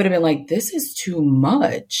 I would have been like, this is too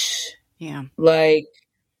much. Yeah. Like,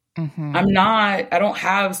 I don't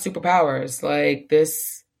have superpowers like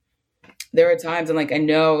this. There are times, and like, I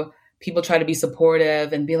know people try to be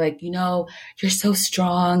supportive and be like, you're so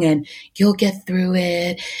strong and you'll get through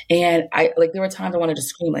it. And there were times I wanted to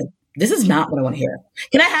scream, like, this is not what I want to hear.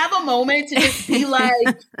 Can I have a moment to just be like,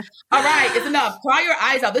 all right, it's enough. Cry your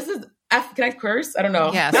eyes out. This is can I curse? I don't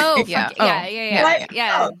know. Yes. Oh, yeah.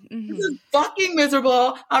 Yeah. This is fucking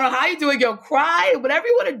miserable. I don't know how you do it. Yo, cry. Whatever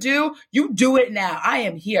you want to do, you do it now. I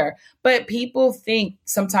am here. But people think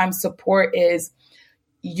sometimes support is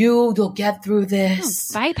you'll get through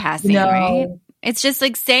this. Bypassing, right? It's just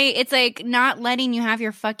like it's like not letting you have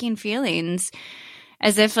your fucking feelings.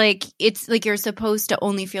 As if like it's like you're supposed to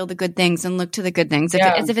only feel the good things and look to the good things,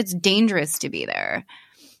 as if it's dangerous to be there.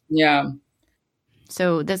 Yeah.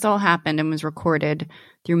 So this all happened and was recorded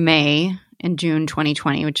through May and June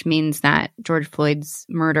 2020, which means that George Floyd's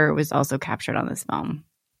murder was also captured on this film.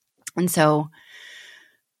 And so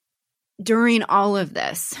during all of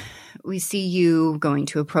this, we see you going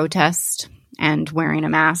to a protest and wearing a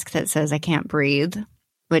mask that says, "I can't breathe,"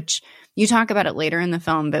 which you talk about it later in the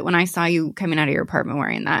film. But when I saw you coming out of your apartment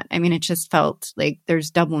wearing that, I mean, it just felt like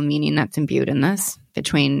there's double meaning that's imbued in this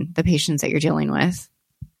between the patients that you're dealing with,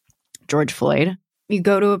 George Floyd. You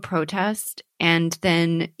go to a protest, and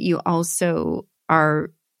then you also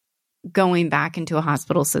are going back into a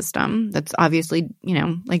hospital system that's obviously,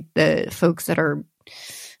 like the folks that are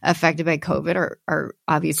affected by COVID are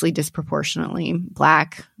obviously disproportionately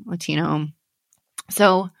Black, Latino.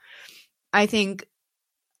 So I think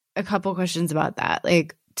a couple questions about that.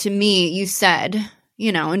 Like, to me, you said,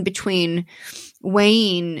 in between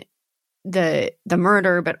weighing the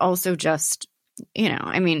murder, but also just,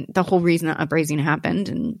 the whole reason that uprising happened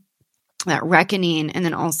and that reckoning, and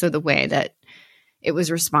then also the way that it was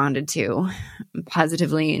responded to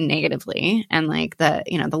positively and negatively, and like the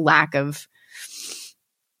lack of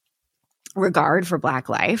regard for Black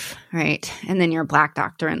life, right? And then you're a Black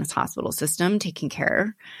doctor in this hospital system taking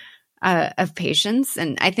care of patients.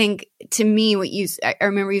 And I think, to me, I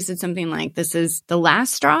remember you said something like, this is the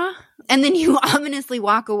last straw. And then you ominously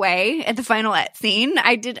walk away at the final scene.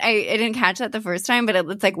 I didn't catch that the first time, but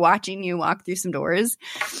it's like watching you walk through some doors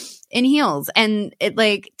in heels. And it,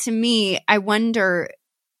 like, to me, I wonder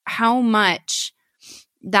how much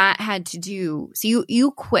that had to do. So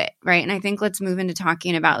you quit, right? And I think let's move into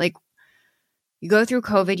talking about, like, you go through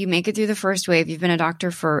COVID, you make it through the first wave. You've been a doctor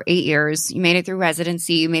for 8 years. You made it through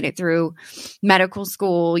residency. You made it through medical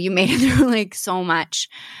school. You made it through like so much.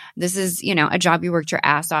 This is, a job you worked your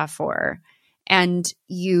ass off for, and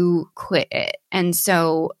you quit it. And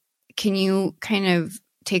so can you kind of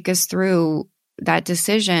take us through that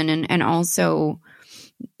decision and also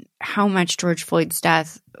how much George Floyd's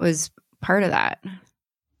death was part of that?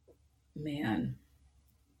 Man,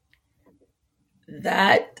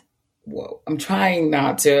 whoa, I'm trying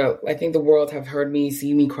not to. I think the world have heard me,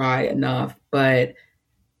 see me cry enough, but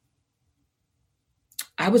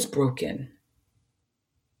I was broken.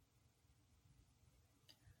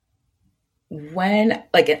 And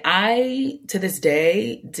I, to this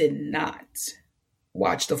day, did not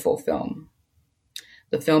watch the full film,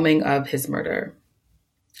 the filming of his murder,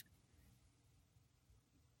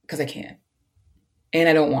 because I can't, and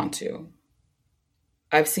I don't want to.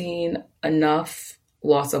 I've seen enough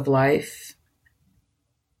loss of life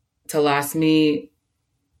to last me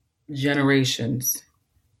generations.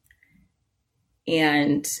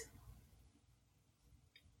 And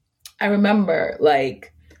I remember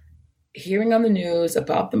hearing on the news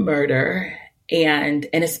about the murder and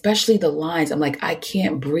especially the lines. I'm like, I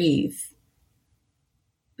can't breathe.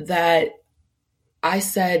 That I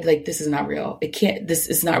said, this is not real. This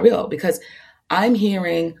is not real, because I'm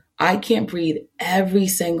hearing I can't breathe every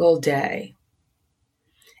single day.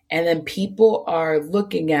 And then people are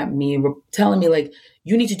looking at me, telling me,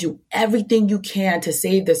 you need to do everything you can to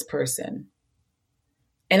save this person.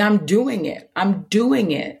 And I'm doing it.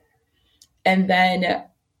 And then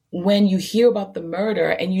when you hear about the murder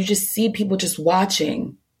and you just see people just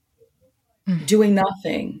watching, doing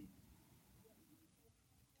nothing.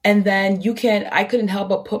 And then I couldn't help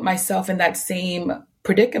but put myself in that same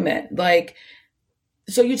predicament.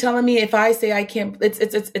 So you're telling me if I say I can't,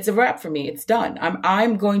 it's a wrap for me. It's done.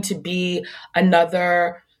 I'm going to be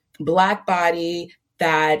another Black body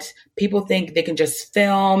that people think they can just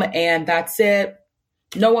film and that's it.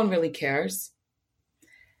 No one really cares.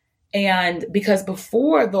 And because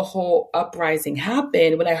before the whole uprising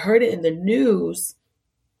happened, when I heard it in the news,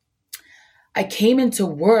 I came into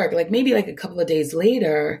work, like maybe like a couple of days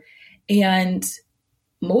later, and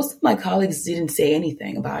most of my colleagues didn't say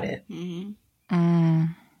anything about it.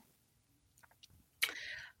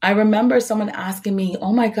 I remember someone asking me,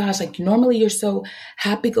 oh my gosh, like normally you're so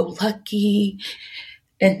happy-go-lucky.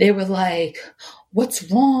 And they were like,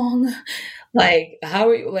 what's wrong? Like, how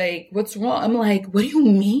are you? Like, what's wrong? I'm like, what do you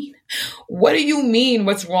mean? What do you mean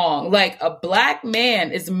what's wrong? Like, a Black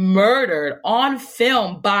man is murdered on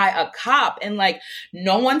film by a cop and like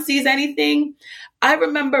no one sees anything. I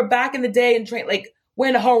remember back in the day in train, like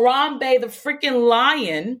when Harambe, the freaking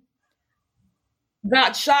lion,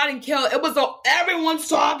 got shot and killed. It was everyone's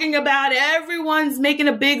talking about it. Everyone's making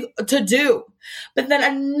a big to-do. But then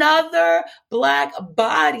another Black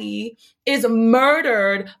body is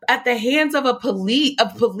murdered at the hands of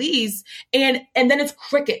police, and then it's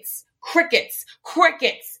crickets.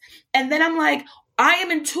 And then I'm like, I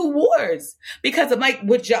am in two wars because I'm like,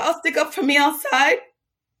 would y'all stick up for me outside?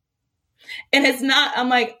 And it's not, I'm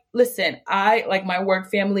like, listen, I like my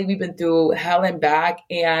work family, we've been through hell and back,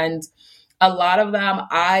 and a lot of them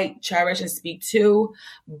I cherish and speak to,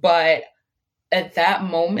 but at that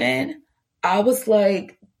moment, I was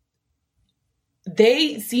like,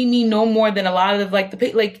 they see me no more than a lot of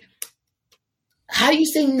like, how do you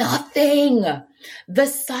say nothing? The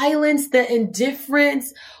silence, the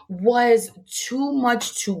indifference was too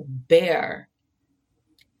much to bear.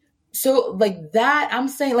 So like that, I'm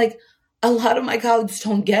saying like, a lot of my colleagues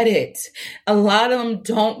don't get it. A lot of them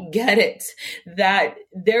don't get it. That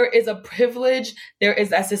there is a privilege, there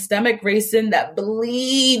is a systemic racism that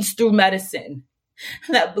bleeds through medicine.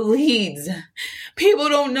 That bleeds. People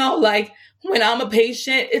don't know, like, when I'm a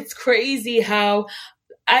patient, it's crazy how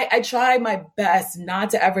I try my best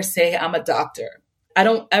not to ever say I'm a doctor. I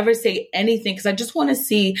don't ever say anything because I just want to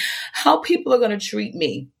see how people are going to treat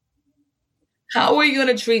me. How are you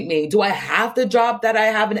going to treat me? Do I have to drop that I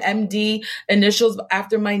have an MD initials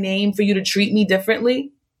after my name for you to treat me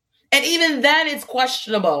differently? And even then it's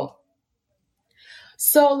questionable.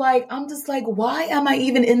 So like, I'm just like, why am I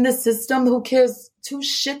even in the system? Who cares two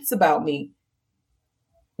shits about me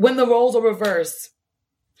when the roles are reversed?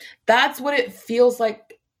 That's what it feels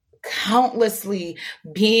like countlessly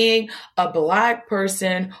being a Black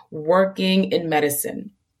person working in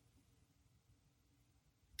medicine.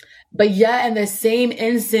 But yet in the same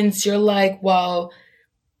instance, you're like, well,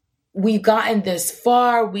 we've gotten this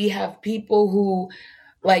far. We have people who,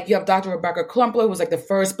 like, you have Dr. Rebecca Klumpler, who was like the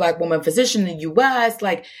first Black woman physician in the U.S.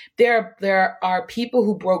 Like, there are people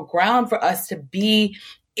who broke ground for us to be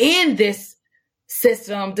in this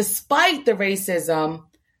system, despite the racism,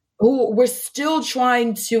 who we're still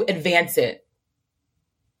trying to advance it.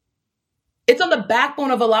 It's on the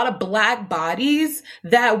backbone of a lot of Black bodies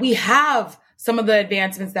that we have some of the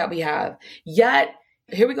advancements that we have. Yet,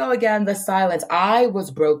 here we go again, the silence. I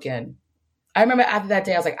was broken. I remember after that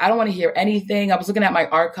day, I was like, I don't want to hear anything. I was looking at my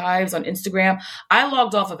archives on Instagram. I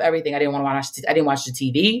logged off of everything. I didn't want to watch. I didn't watch the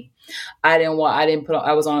TV. I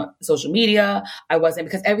was on social media. I wasn't,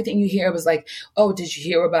 because everything you hear was like, oh, did you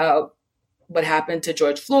hear about what happened to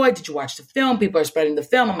George Floyd? Did you watch the film? People are spreading the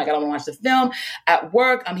film. I'm like, I don't want to watch the film. At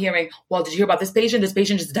work, I'm hearing, well, did you hear about this patient? This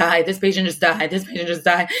patient just died. This patient just died. This patient just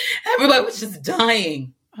died. Everybody was just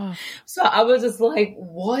dying. Oh. So I was just like,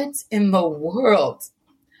 what in the world?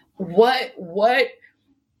 What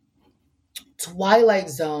Twilight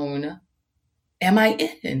Zone am I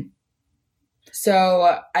in?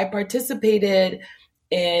 So I participated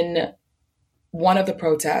in one of the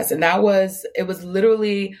protests, and it was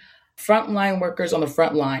literally frontline workers on the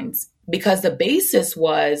front lines, because the basis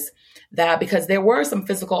was that because there were some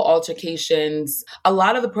physical altercations, a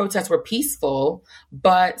lot of the protests were peaceful,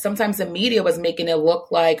 but sometimes the media was making it look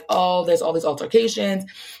like, oh, there's all these altercations.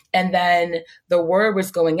 And then the word was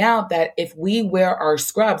going out that if we wear our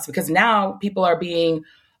scrubs, because now people are being,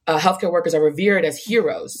 healthcare workers are revered as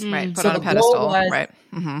heroes. Right, put on a pedestal. Right.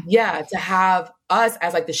 Mm-hmm. Yeah, to have us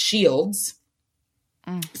as like the shields.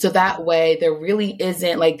 So that way there really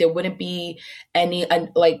isn't, like, there wouldn't be any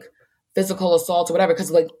like physical assault or whatever.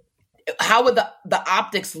 Because like, how would the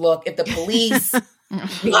optics look if the police,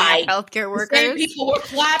 like healthcare workers, same people were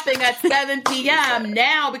clapping at 7 p.m.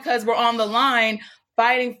 now because we're on the line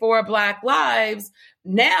fighting for Black lives.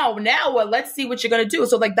 Now what? Let's see what you're going to do.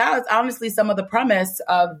 So like, that was honestly some of the premise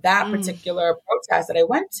of that particular protest that I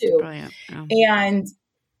went to. Brilliant. Yeah. And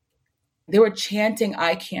they were chanting,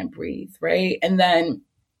 "I can't breathe," right? And then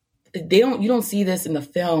you don't see this in the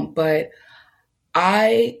film, but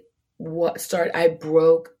I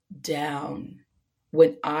broke down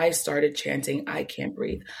when I started chanting, "I can't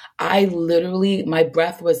breathe." I literally, my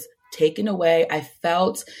breath was taken away. I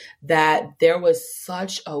felt that there was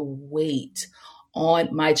such a weight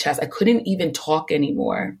on my chest. I couldn't even talk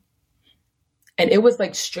anymore. And it was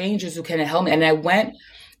like strangers who kind of helped me. And I went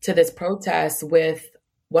to this protest with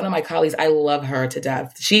one of my colleagues. I love her to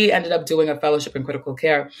death. She ended up doing a fellowship in critical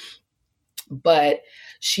care, but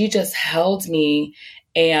she just held me,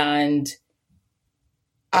 and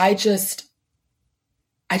I just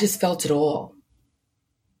felt it all.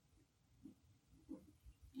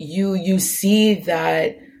 You see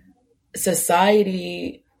that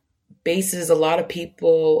society bases a lot of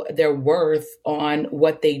people, their worth, on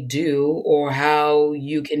what they do or how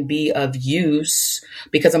you can be of use,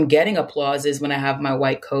 because I'm getting applauses when I have my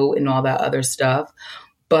white coat and all that other stuff.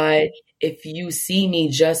 But if you see me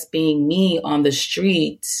just being me on the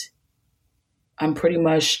street, I'm pretty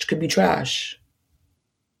much could be trash.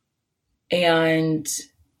 And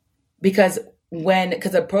because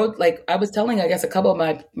I was telling, I guess, a couple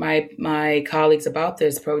of my colleagues about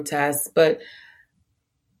this protest, but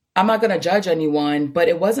I'm not going to judge anyone, but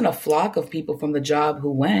it wasn't a flock of people from the job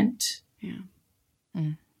who went. Yeah.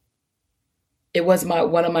 Mm. It was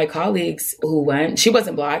one of my colleagues who went. She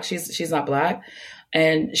wasn't Black. She's not Black.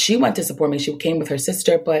 And she went to support me. She came with her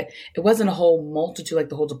sister, but it wasn't a whole multitude, like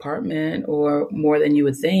the whole department, or more than you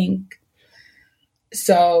would think.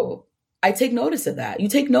 So I take notice of that. You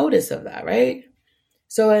take notice of that, right?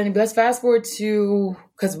 So and let's fast forward to,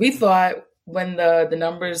 because we thought when the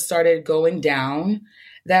numbers started going down,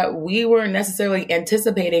 that we weren't necessarily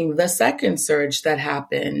anticipating the second surge that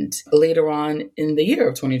happened later on in the year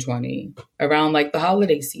of 2020, around like the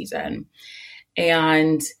holiday season.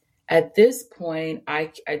 And at this point,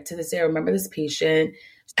 I to this day, I remember this patient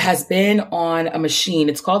has been on a machine.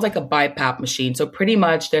 It's called like a BiPAP machine. So pretty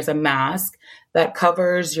much there's a mask that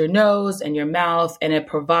covers your nose and your mouth, and it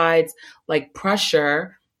provides like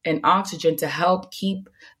pressure and oxygen to help keep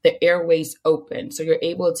the airways open. So you're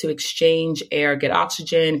able to exchange air, get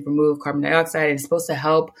oxygen, remove carbon dioxide, and it's supposed to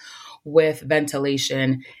help with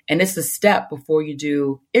ventilation. And it's the step before you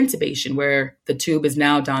do intubation, where the tube is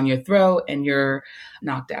now down your throat and you're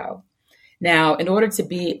knocked out. Now, in order to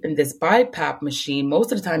be in this BiPAP machine,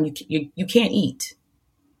 most of the time you can't eat.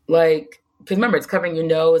 Like, because remember, it's covering your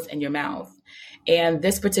nose and your mouth. And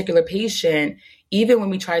this particular patient, even when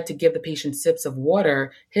we tried to give the patient sips of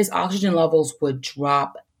water, his oxygen levels would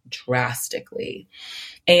drop drastically.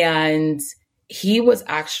 And he was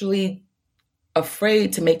actually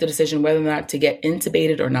afraid to make the decision whether or not to get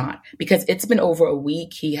intubated or not, because it's been over a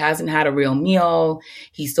week. He hasn't had a real meal.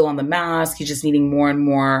 He's still on the mask. He's just needing more and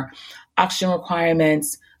more oxygen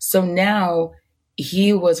requirements. So now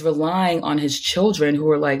he was relying on his children, who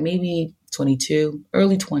were like maybe 22,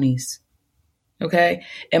 early 20s. Okay.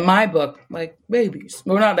 In my book, like babies.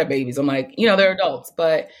 Well, not that babies. I'm like, they're adults,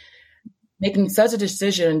 but making such a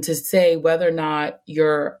decision to say whether or not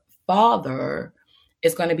your father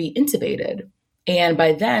is going to be intubated. And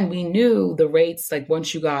by then we knew the rates, like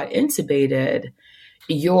once you got intubated,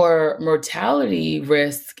 your mortality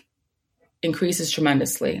risk increases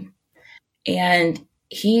tremendously. And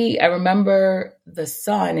I remember the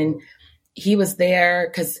son, and he was there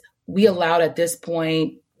because we allowed at this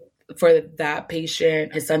point for that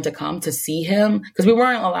patient, his son, to come to see him, because we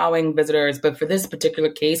weren't allowing visitors. But for this particular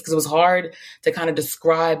case, because it was hard to kind of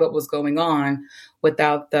describe what was going on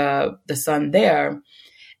without the son there.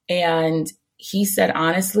 And he said,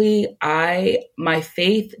 honestly, my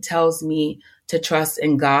faith tells me to trust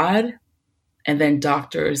in God and then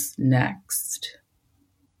doctors next.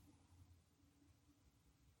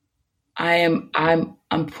 I'm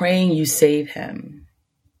praying you save him.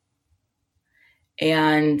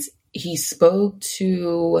 And he spoke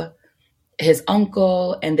to his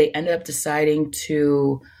uncle, and they ended up deciding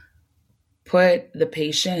to put the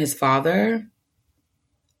patient, his father,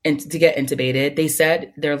 and to get intubated. They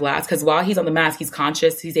said their last, because while he's on the mask, he's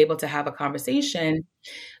conscious, he's able to have a conversation.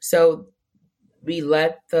 So we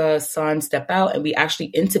let the son step out, and we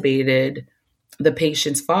actually intubated the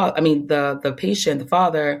patient's father. I mean, the patient, the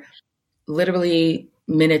father, literally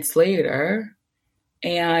minutes later,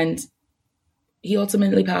 and he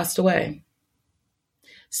ultimately passed away.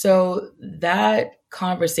 So that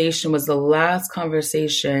conversation was the last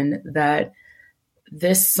conversation that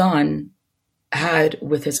this son had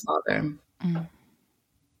with his father. Mm.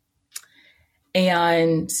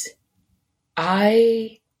 And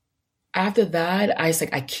after that, I was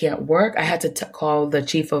like, I can't work. I had to call the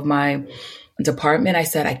chief of my department. I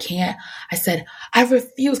said, I can't. I said, I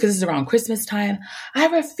refuse, because this is around Christmas time. I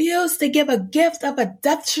refuse to give a gift of a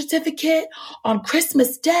death certificate on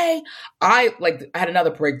Christmas Day. I had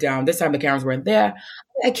another breakdown. This time the cameras weren't there.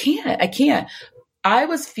 I can't. I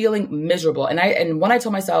was feeling miserable. And when I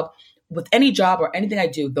told myself, with any job or anything I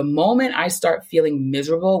do, the moment I start feeling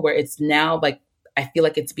miserable, where it's now like, I feel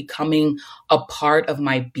like it's becoming a part of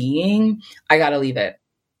my being, I got to leave it.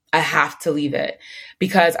 I have to leave it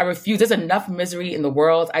because I refuse. There's enough misery in the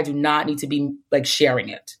world. I do not need to be like sharing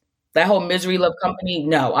it. That whole misery love company,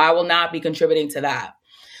 no, I will not be contributing to that.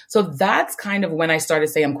 So that's kind of when I started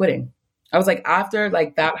saying I'm quitting. I was like, after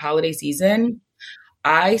like that holiday season,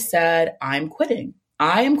 I said, I'm quitting.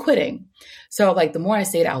 I am quitting. So like the more I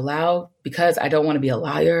say it out loud, because I don't want to be a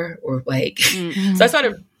liar or like, so I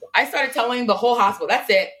started telling the whole hospital, that's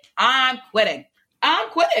it. I'm quitting. I'm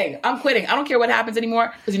quitting. I'm quitting. I don't care what happens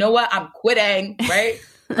anymore. Because you know what? I'm quitting, right?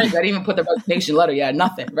 I didn't even put the resignation letter yet.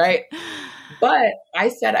 Nothing, right? But I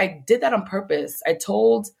said I did that on purpose. I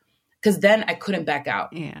told, because then I couldn't back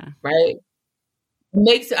out. Yeah. Right?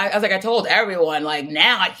 I was like, I told everyone, like,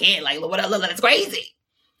 now I can't. Like, what? That's crazy.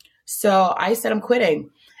 So I said I'm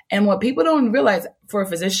quitting. And what people don't realize, for a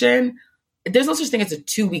physician, there's no such thing as a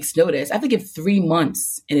 2 weeks notice. I have to give 3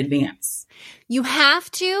 months in advance. You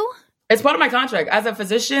have to? It's part of my contract. As a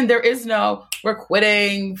physician, there is no, we're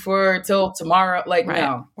quitting till tomorrow. Like, right.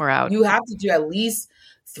 No. We're out. You have to do at least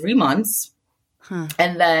 3 months.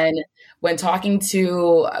 And then when talking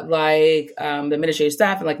to like the administrative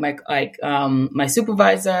staff and like my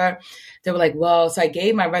supervisor, they were like, well, so I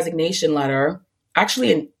gave my resignation letter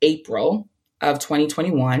actually in April of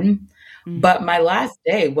 2021. But my last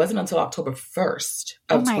day wasn't until October 1st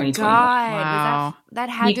of 2021. God. Wow. That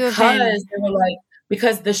had to have been. Because they were like,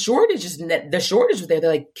 because the shortage was there. They're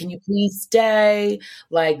like, can you please stay?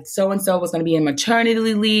 Like, so-and-so was going to be in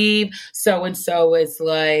maternity leave. So-and-so is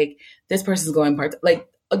like, this person's going part. Like,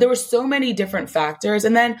 there were so many different factors.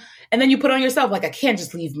 And then you put on yourself, like, I can't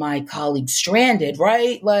just leave my colleagues stranded,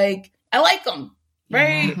 right? Like, I like them,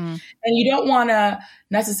 right? Mm-hmm. And you don't want to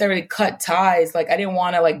necessarily cut ties. Like, I didn't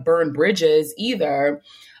want to like burn bridges either.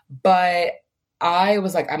 But I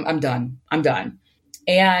was like, I'm done. I'm done.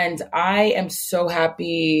 And I am so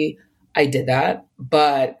happy I did that.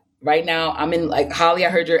 But right now I'm in like, Holly, I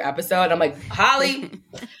heard your episode. I'm like, Holly,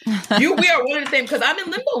 we are one and the same, because I'm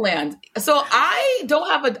in limbo land. So I don't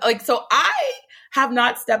have I have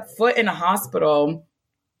not stepped foot in a hospital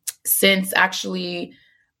since actually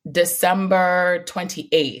December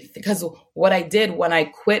 28th. Because what I did when I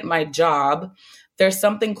quit my job, there's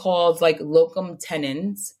something called like locum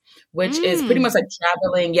tenens, which is pretty much like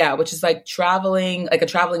traveling. Yeah. Which is like traveling, like a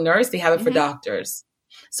traveling nurse. They have it for doctors.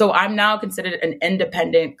 So I'm now considered an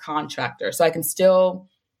independent contractor. So I can still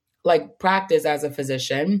like practice as a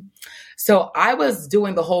physician. So I was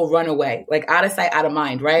doing the whole runaway, like out of sight, out of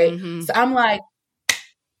mind. Right. So I'm like,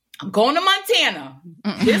 I'm going to Montana.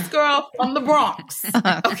 This girl from the Bronx.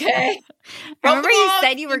 Okay. I remember you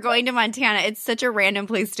said you were going to Montana. It's such a random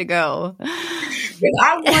place to go.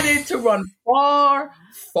 I wanted to run far,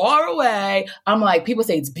 far away. I'm like, people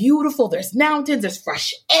say it's beautiful. There's mountains. There's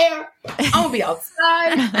fresh air. I'm going to be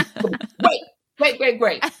outside. Great.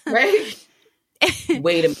 Right?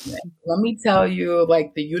 Wait a minute. Let me tell you,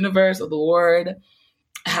 like, the universe or the Lord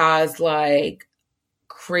has like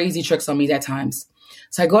crazy tricks on me at times.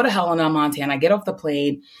 So I go to Helena, Montana. I get off the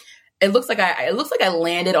plane. It looks like I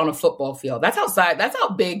landed on a football field. That's how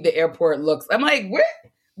big the airport looks. I'm like,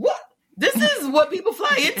 what? This is what people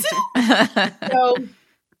fly into?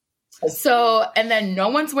 So, and then no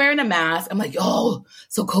one's wearing a mask. I'm like, oh,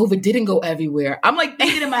 so COVID didn't go everywhere. I'm like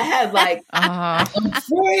thinking in my head, like, I'm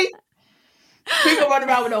free. People running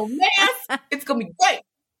around with no mask. It's going to be great.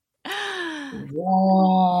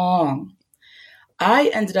 Wrong.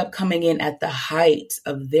 I ended up coming in at the height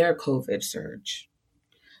of their COVID surge.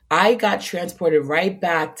 I got transported right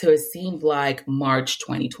back to, it seemed like, March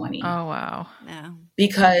 2020. Oh, wow. Yeah.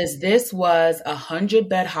 Because this was a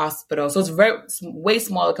 100-bed hospital. So it's way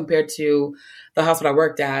smaller compared to the hospital I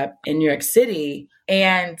worked at in New York City.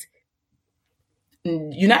 And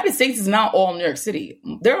United States is not all New York City.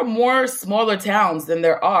 There are more smaller towns than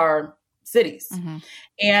there are cities.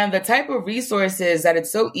 And the type of resources that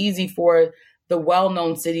it's so easy for the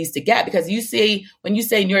well-known cities to get, because when you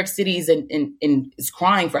say New York City is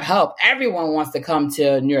crying for help, everyone wants to come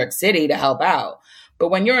to New York City to help out.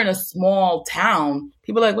 But when you're in a small town,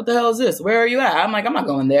 people are like, what the hell is this? Where are you at? I'm like, I'm not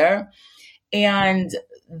going there. And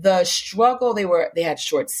the struggle, they had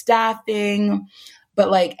short staffing, but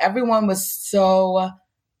like everyone was the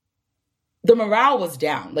morale was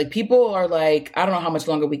down. Like people are like, I don't know how much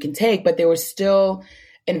longer we can take, but they were still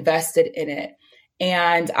invested in it.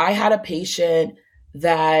 And I had a patient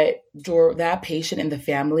that patient and the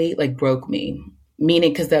family like broke me,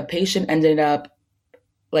 meaning because the patient ended up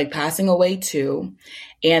like passing away too.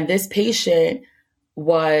 And this patient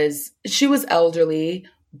she was elderly,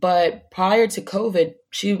 but prior to COVID,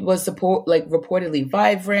 she was reportedly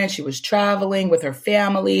vibrant. She was traveling with her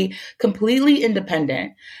family, completely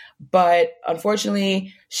independent. But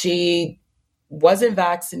unfortunately, she wasn't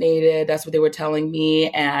vaccinated. That's what they were telling me.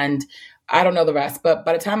 And I don't know the rest. But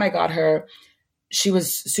by the time I got her, she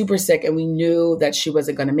was super sick and we knew that she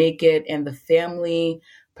wasn't going to make it. And the family,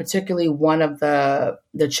 particularly one of the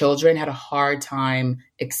children, had a hard time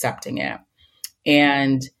accepting it.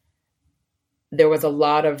 And there was a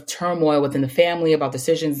lot of turmoil within the family about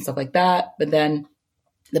decisions and stuff like that. But then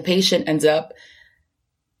the patient ends up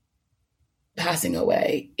passing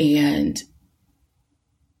away. And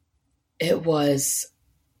it was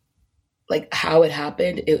like how it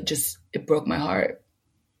happened. It broke my heart.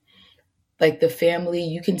 Like the family,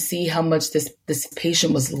 you can see how much this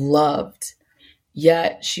patient was loved.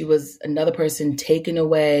 Yet she was another person taken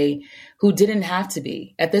away who didn't have to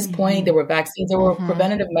be. At this point, there were vaccines, there were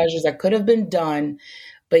preventative measures that could have been done,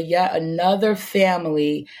 but yet another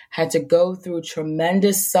family had to go through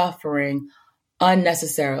tremendous suffering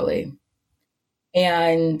unnecessarily.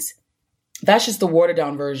 And that's just the watered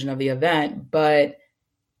down version of the event. But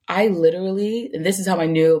I literally, and this is how I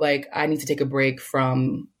knew like I need to take a break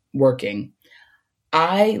from working.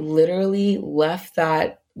 I literally left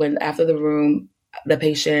that after the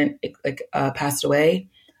patient passed away,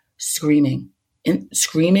 screaming,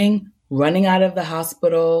 running out of the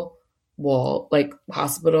hospital hallway.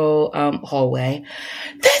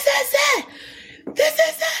 This is it. They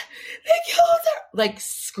killed her. Like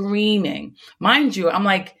screaming. Mind you, I'm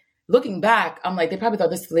like, looking back, I'm like, they probably thought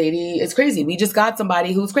this lady is crazy. We just got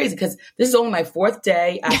somebody who's crazy because this is only my 4th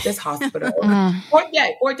day at this hospital.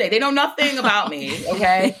 Fourth day. They know nothing about me.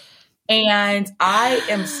 Okay. And I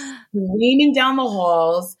am screaming down the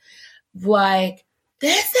halls like,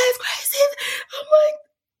 this is crazy. I'm like,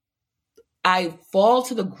 I fall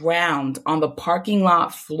to the ground on the parking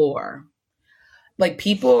lot floor. Like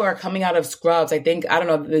people are coming out of scrubs. I don't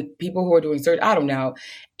know, the people who are doing surgery, I don't know.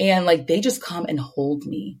 And like, they just come and hold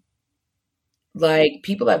me. Like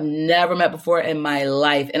people I've never met before in my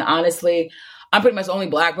life. And honestly, I'm pretty much the only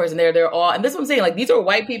Black person there. They're all, and this is what I'm saying, like these are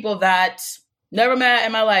white people that never met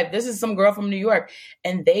in my life. This is some girl from New York.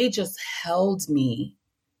 And they just held me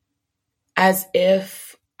as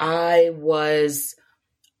if I was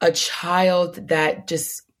a child that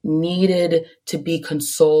just needed to be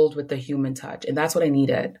consoled with the human touch. And that's what I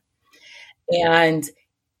needed. And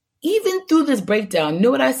even through this breakdown, you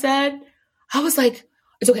know what I said? I was like,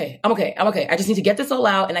 it's okay. I'm okay. I just need to get this all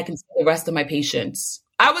out and I can see the rest of my patients.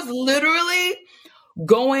 I was literally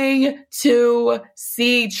going to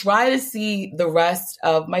try to see the rest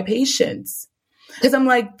of my patients. Because I'm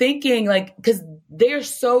like thinking like, because they're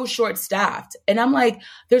so short staffed. And I'm like,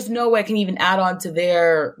 there's no way I can even add on to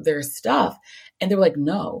their stuff. And they're like,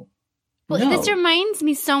 no. Well, this reminds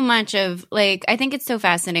me so much of like, I think it's so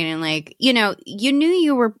fascinating. Like, you know, you knew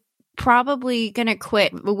you were probably going to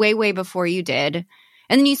quit way, way before you did.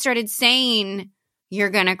 And then you started saying you're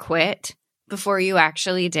going to quit before you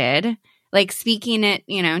actually did. Like speaking it,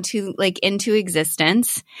 you know, to like into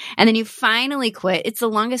existence. And then you finally quit. It's the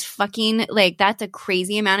longest fucking, like, that's a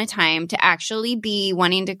crazy amount of time to actually be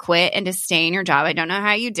wanting to quit and to stay in your job. I don't know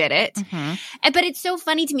how you did it. But it's so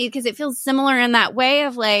funny to me because it feels similar in that way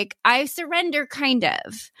of like, I surrender kind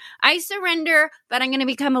of. I surrender, but I'm going to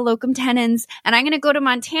become a locum tenens and I'm going to go to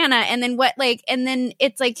Montana. And then what, like, and then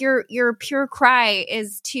it's like your pure cry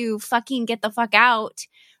is to fucking get the fuck out.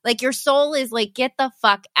 Like your soul is like, get the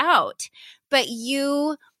fuck out, but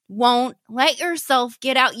you won't let yourself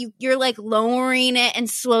get out. You're like lowering it and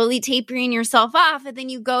slowly tapering yourself off. And then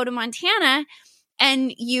you go to Montana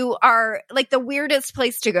and you are like the weirdest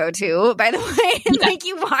place to go to, by the way. And like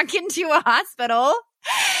you walk into a hospital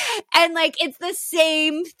and like, it's the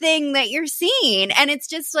same thing that you're seeing. And it's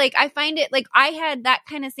just like, I find it like I had that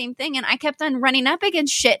kind of same thing and I kept on running up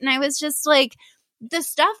against shit. And I was just like, the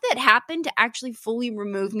stuff that happened to actually fully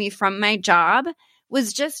remove me from my job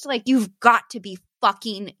was just like, you've got to be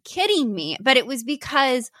fucking kidding me. But it was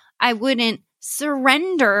because I wouldn't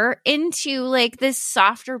surrender into like this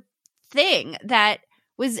softer thing that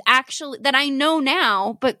was actually, that I know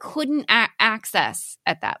now, but couldn't access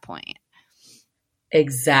at that point.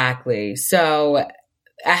 Exactly. So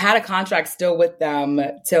I had a contract still with them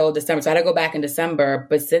till December. So I had to go back in December.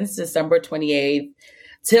 But since December 28th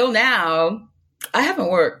till now, I haven't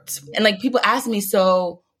worked. And like people ask me,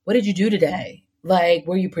 so what did you do today? Like,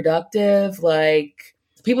 were you productive? Like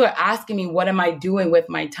people are asking me, what am I doing with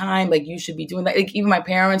my time? Like you should be doing that. Like even my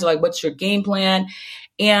parents are like, what's your game plan?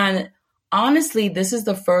 And honestly, this is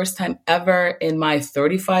the first time ever in my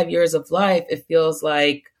 35 years of life. It feels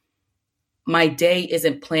like my day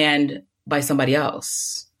isn't planned by somebody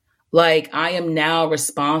else. Like, I am now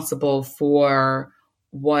responsible for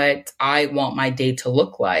what I want my day to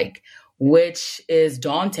look like, which is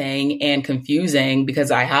daunting and confusing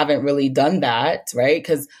because I haven't really done that, right?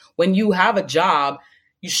 Because when you have a job,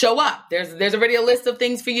 you show up. There's already a list of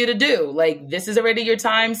things for you to do. Like, this is already your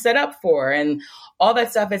time set up for. And all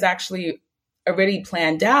that stuff is actually already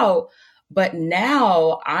planned out. But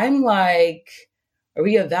now I'm like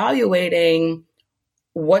reevaluating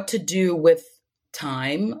what to do with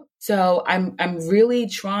time. So I'm really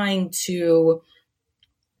trying to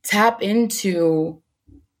tap into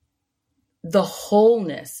the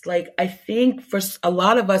wholeness. Like, I think for a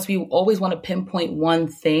lot of us, we always want to pinpoint one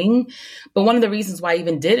thing. But one of the reasons why I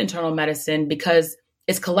even did internal medicine, because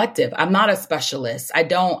it's collective. I'm not a specialist.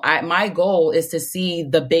 My goal is to see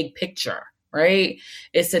the big picture, right?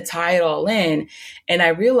 Is to tie it all in. And I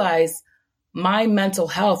realized my mental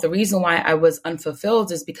health, the reason why I was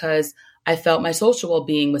unfulfilled is because I felt my social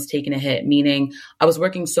well-being was taking a hit, meaning I was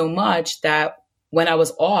working so much that when I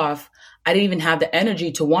was off, I didn't even have the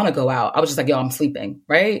energy to want to go out. I was just like, yo, I'm sleeping,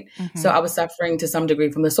 right? Mm-hmm. So I was suffering to some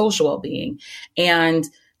degree from the social well-being. And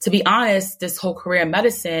to be honest, this whole career in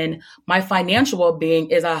medicine, my financial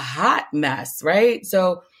well-being is a hot mess, right?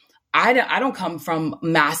 So I don't come from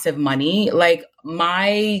massive money. Like,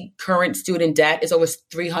 my current student debt is over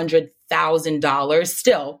 $300,000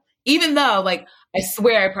 still, even though, like, I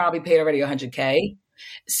swear I probably paid already $100K.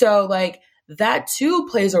 So, like, that too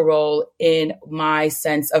plays a role in my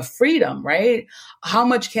sense of freedom, right? How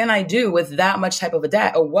much can I do with that much type of a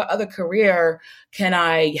debt? Or what other career can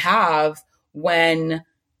I have when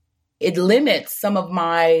it limits some of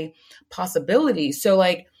my possibilities? So,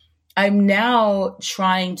 like, I'm now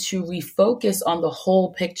trying to refocus on the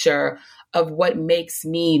whole picture of what makes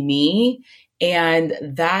me me, and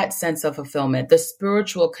that sense of fulfillment, the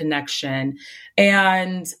spiritual connection.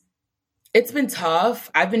 And it's been tough.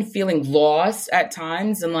 I've been feeling lost at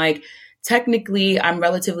times. And, like, technically, I'm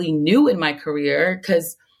relatively new in my career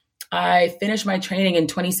because I finished my training in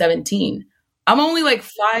 2017. I'm only like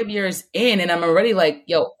 5 years in, and I'm already like,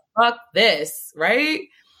 yo, fuck this, right?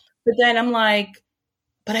 But then I'm like,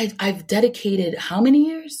 but I've dedicated how many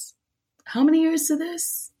years? How many years to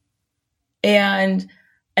this? And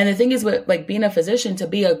the thing is, with like being a physician, to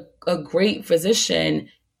be a great physician,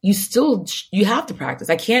 you have to practice.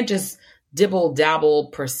 I can't just dibble dabble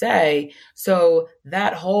per se. So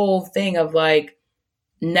that whole thing of like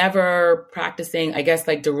never practicing, I guess,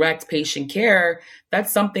 like direct patient care,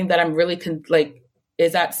 that's something that I'm really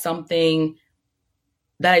is that something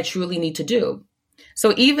that I truly need to do?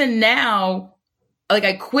 So even now, like,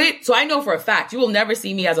 I quit. So I know for a fact, you will never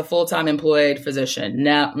see me as a full-time employed physician.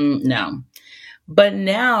 No. But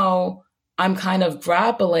now I'm kind of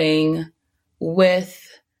grappling with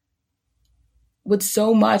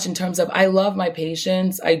so much in terms of, I love my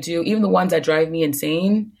patients. I do, even the ones that drive me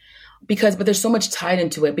insane, but there's so much tied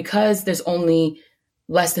into it because there's only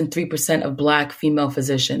less than 3% of Black female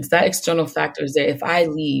physicians. That external factor is there. If I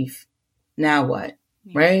leave, now what?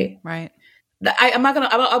 Right? Right.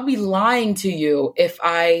 I'll be lying to you if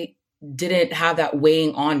I didn't have that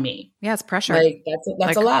weighing on me. Yeah, it's pressure. Like,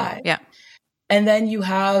 that's a lie. Yeah. And then you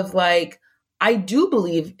have, like, I do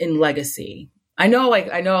believe in legacy. I know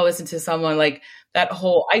I listen to someone like that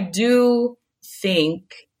whole, I do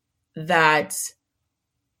think that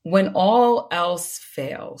when all else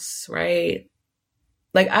fails, right?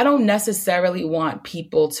 Like, I don't necessarily want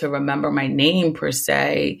people to remember my name per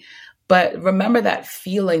se, but remember that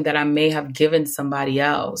feeling that I may have given somebody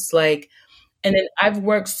else. Like, and then I've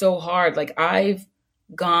worked so hard. Like, I've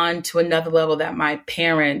gone to another level that my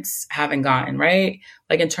parents haven't gotten, right?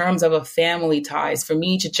 Like, in terms of a family ties, for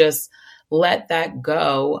me to just let that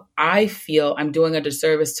go, I feel I'm doing a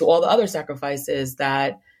disservice to all the other sacrifices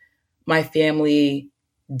that my family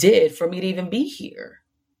did for me to even be here.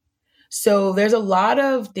 So there's a lot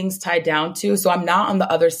of things tied down to. So I'm not on the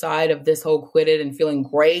other side of this whole quitted and feeling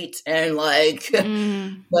great and like,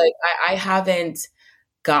 like I haven't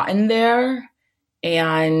gotten there.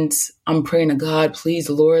 And I'm praying to God, please,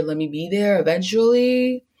 Lord, let me be there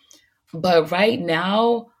eventually. But right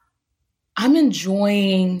now, I'm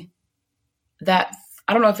enjoying that.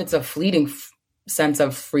 I don't know if it's a fleeting sense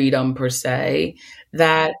of freedom per se,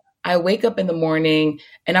 that I wake up in the morning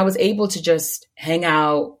and I was able to just hang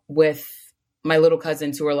out with my little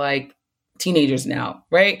cousins who are like teenagers now,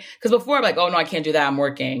 right? Because before I'm like, oh no, I can't do that, I'm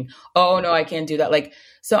working. Oh no, I can't do that. Like,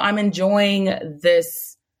 so I'm enjoying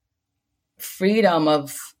this freedom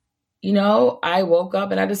of, I woke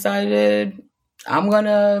up and I decided I'm going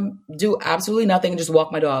to do absolutely nothing and just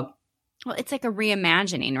walk my dog. Well, it's like a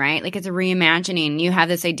reimagining, right? Like it's a reimagining. You have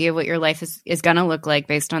this idea of what your life is going to look like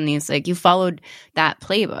based on these, like you followed that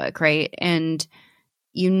playbook, right? And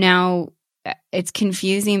you now, it's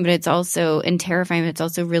confusing, but it's also, and terrifying, but it's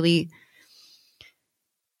also really,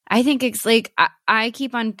 I think it's like, I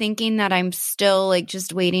keep on thinking that I'm still like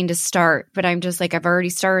just waiting to start, but I'm just like, I've already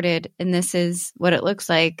started and this is what it looks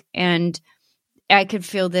like. And I could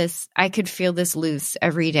feel this loose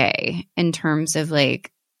every day in terms of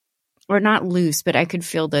like, or not loose, but I could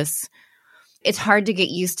feel this. It's hard to get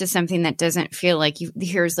used to something that doesn't feel like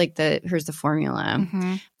here's the formula.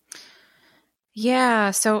 Mm-hmm.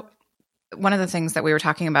 Yeah. So one of the things that we were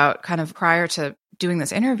talking about kind of prior to doing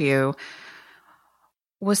this interview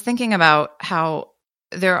was thinking about how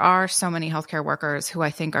there are so many healthcare workers who I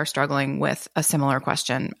think are struggling with a similar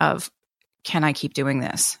question of, can I keep doing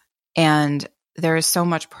this? And there is so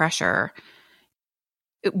much pressure.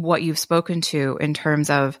 What you've spoken to in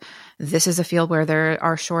terms of this is a field where there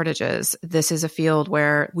are shortages. This is a field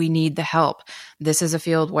where we need the help. This is a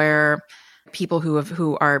field where people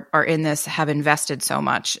who are in this have invested so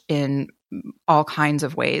much in all kinds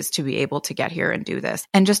of ways to be able to get here and do this.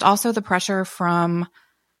 And just also the pressure from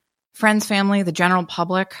friends, family, the general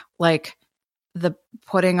public, like the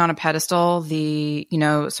putting on a pedestal, the,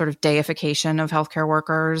 sort of deification of healthcare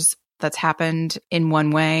workers that's happened in one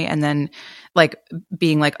way, and then like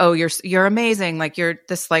being like, oh, you're amazing, like you're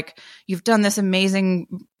this, like you've done this amazing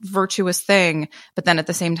virtuous thing, but then at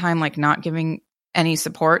the same time like not giving any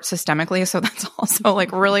support systemically, so that's also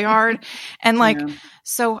like really hard. And like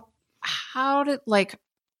So how did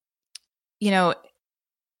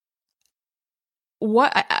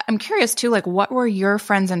what I'm curious too, like what were your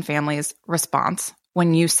friends and family's response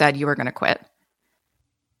when you said you were going to quit?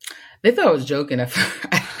 They thought I was joking at first.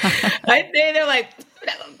 I think they're like, "You're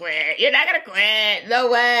not gonna quit. You're not gonna quit. No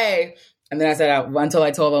way." And then I said, until I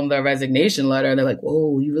told them the resignation letter, and they're like,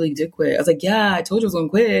 "Whoa, you really did quit?" I was like, "Yeah, I told you I was gonna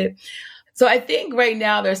quit." So I think right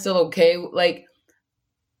now they're still okay. Like,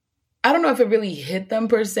 I don't know if it really hit them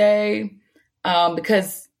per se,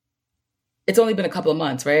 because it's only been a couple of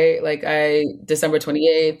months, right? Like December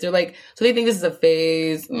 28th, they're like, so they think this is a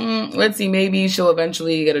phase. Let's see, maybe she'll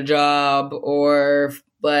eventually get a job, or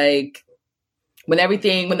like when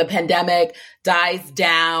the pandemic dies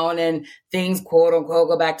down and things quote unquote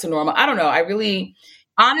go back to normal. I don't know.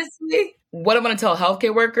 Honestly, what I'm going to tell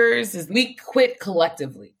healthcare workers is we quit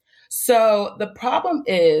collectively. So the problem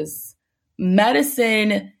is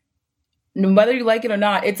medicine, whether you like it or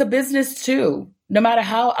not, it's a business too. No matter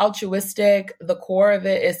how altruistic the core of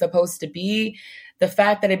it is supposed to be, the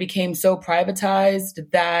fact that it became so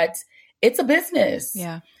privatized that it's a business.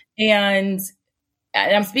 Yeah. And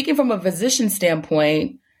I'm speaking from a physician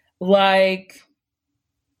standpoint, like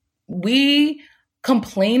we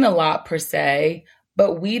complain a lot per se,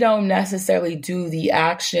 but we don't necessarily do the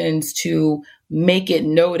actions to make it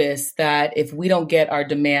notice that if we don't get our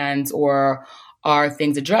demands or our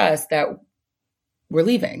things addressed, that we're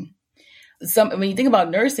leaving. When you think about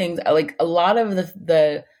nursing, like a lot of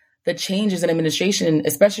the changes in administration,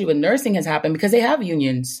 especially with nursing, has happened because they have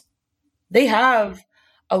unions.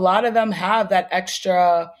 A lot of them have that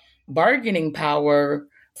extra bargaining power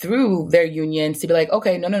through their unions to be like,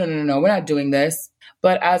 okay, no, we're not doing this.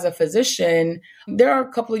 But as a physician, there are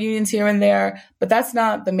a couple of unions here and there, but that's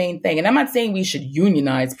not the main thing. And I'm not saying we should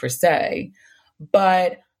unionize per se,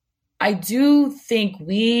 but I do think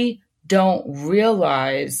we don't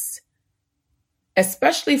realize,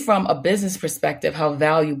 especially from a business perspective, how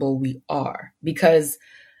valuable we are, because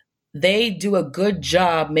they do a good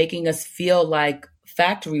job making us feel like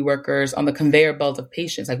factory workers on the conveyor belt of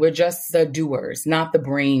patients. Like we're just the doers, not the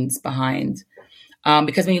brains behind.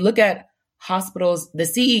 Because when you look at hospitals, the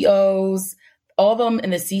CEOs, all of them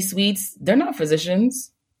in the C-suites, they're not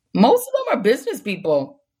physicians. Most of them are business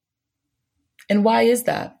people. And why is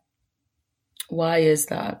that? Why is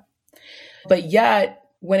that? But yet,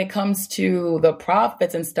 when it comes to the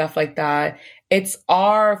profits and stuff like that, it's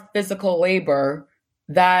our physical labor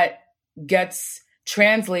that gets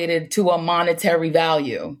translated to a monetary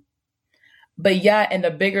value. But yet, in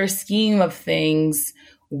the bigger scheme of things,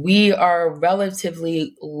 we are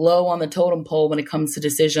relatively low on the totem pole when it comes to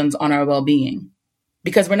decisions on our well-being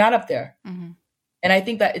because we're not up there. Mm-hmm. And I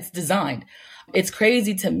think that it's designed. It's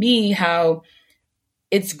crazy to me how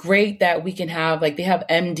it's great that we can have, like, they have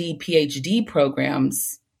MD, PhD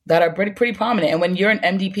programs that are pretty prominent. And when you're an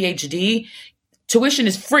MD, PhD, tuition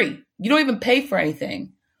is free. You don't even pay for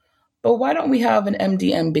anything. But why don't we have an MD,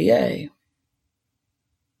 MBA?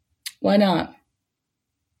 Why not?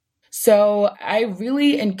 So I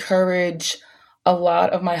really encourage a lot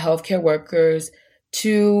of my healthcare workers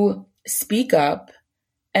to speak up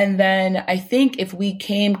And then I think if we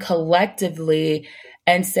came collectively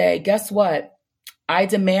and say, guess what? I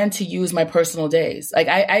demand to use my personal days. Like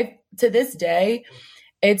I to this day,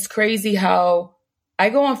 it's crazy how I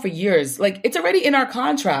go on for years. Like it's already in our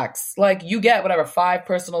contracts. Like you get whatever 5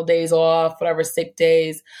 personal days off, whatever sick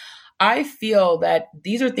days. I feel that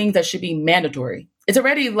these are things that should be mandatory. It's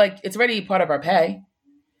already part of our pay.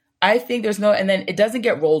 I think and then it doesn't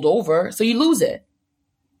get rolled over. So you lose it.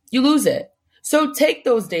 You lose it. So take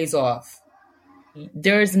those days off.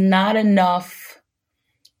 There's not enough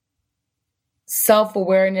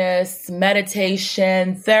self-awareness,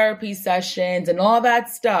 meditation, therapy sessions, and all that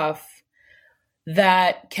stuff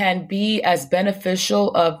that can be as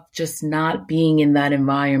beneficial of just not being in that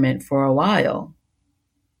environment for a while.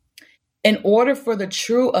 In order for the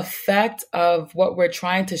true effect of what we're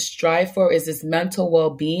trying to strive for is this mental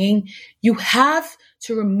well-being, you have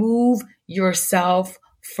to remove yourself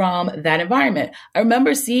from that environment. I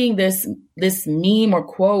remember seeing this meme or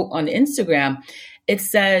quote on Instagram. It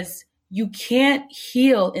says, you can't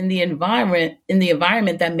heal in the environment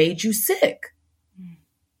that made you sick.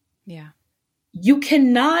 Yeah. You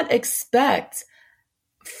cannot expect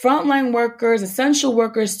frontline workers, essential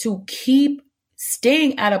workers to keep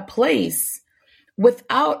staying at a place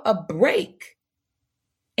without a break.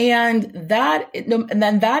 And that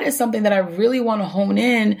is something that I really want to hone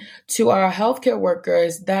in to our healthcare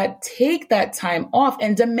workers that take that time off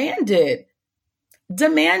and demand it.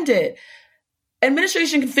 Demand it.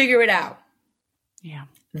 Administration can figure it out. Yeah.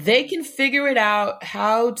 They can figure it out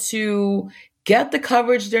how to get the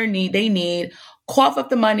coverage they need, cough up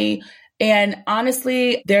the money. And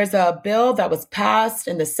honestly, there's a bill that was passed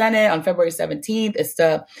in the Senate on February 17th. It's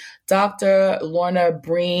the Dr. Lorna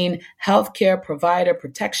Breen Healthcare Provider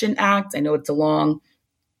Protection Act. I know it's a long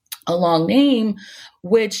name,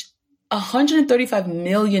 which $135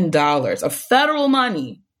 million of federal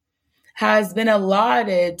money has been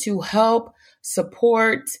allotted to help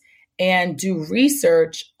support and do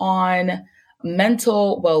research on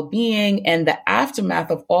mental well-being and the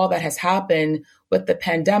aftermath of all that has happened with the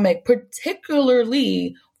pandemic,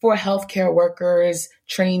 particularly for healthcare workers,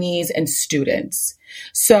 trainees, and students.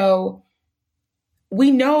 So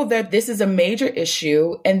we know that this is a major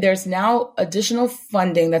issue, and there's now additional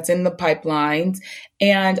funding that's in the pipelines.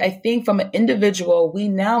 And I think from an individual, we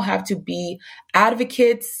now have to be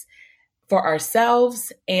advocates for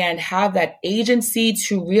ourselves and have that agency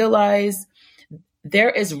to realize there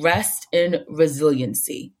is rest in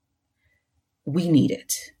resiliency. We need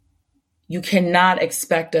it. You cannot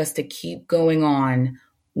expect us to keep going on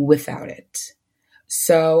without it.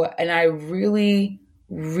 So, and I really,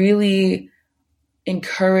 really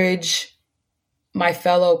encourage my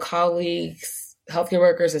fellow colleagues, healthcare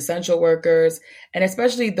workers, essential workers, and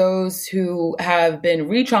especially those who have been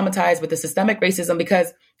re-traumatized with the systemic racism,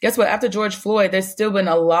 because guess what? After George Floyd, there's still been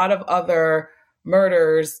a lot of other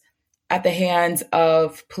murders at the hands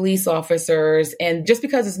of police officers. And just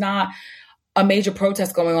because it's not a major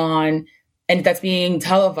protest going on and that's being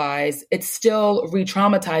televised, it's still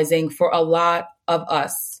re-traumatizing for a lot of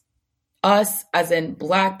us. Us as in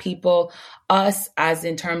Black people, us as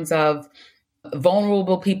in terms of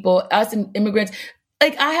vulnerable people, us and immigrants.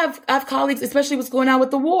 Like I have colleagues, especially what's going on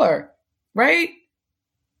with the war, right?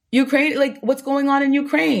 Ukraine, like what's going on in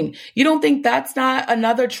Ukraine. You don't think that's not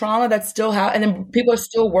another trauma that's still and then people are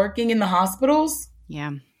still working in the hospitals?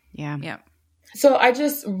 Yeah. So I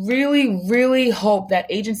just really, really hope that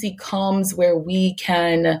agency comes where we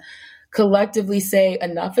can collectively say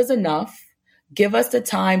enough is enough. Give us the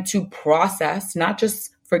time to process, not just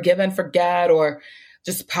forgive and forget or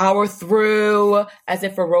just power through as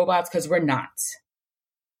if we're robots, because we're not.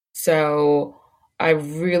 So I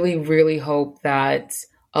really, really hope that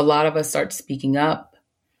a lot of us start speaking up,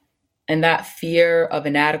 and that fear of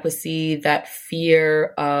inadequacy, that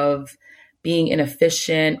fear of being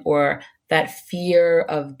inefficient, or that fear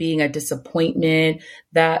of being a disappointment,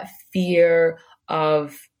 that fear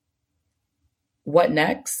of what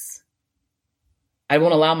next? I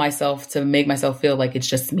won't allow myself to make myself feel like it's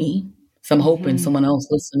just me. So I'm hoping someone else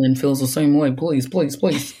listening feels the same way. Please, please,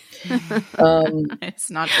 please. It's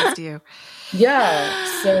not just you. Yeah.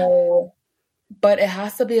 So, but it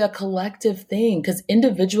has to be a collective thing, because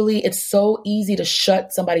individually it's so easy to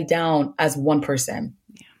shut somebody down as one person.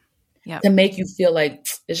 Yeah. To make you feel like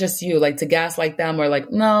it's just you, like to gaslight them or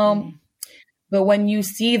like, no. But when you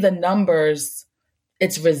see the numbers,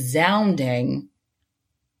 it's resounding.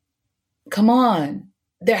 Come on.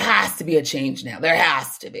 There has to be a change now. There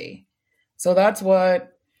has to be. So that's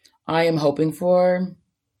what I am hoping for.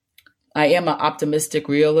 I am an optimistic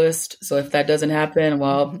realist. So if that doesn't happen,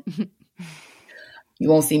 well, You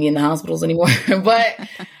won't see me in the hospitals anymore. But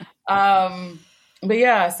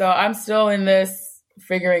yeah, so I'm still in this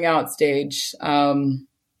figuring out stage.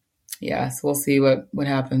 Yeah, so we'll see what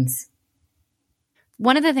happens.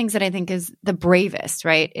 One of the things that I think is the bravest,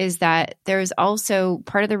 right, is that there's also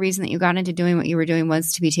part of the reason that you got into doing what you were doing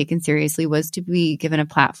was to be taken seriously, was to be given a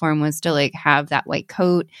platform, was to like have that white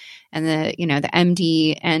coat and the, you know, the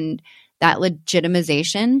MD and that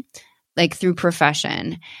legitimization, like through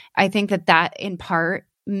profession. I think that in part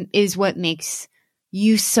is what makes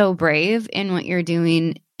you so brave in what you're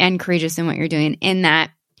doing and courageous in what you're doing, in that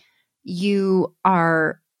you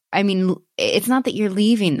are, I mean, it's not that you're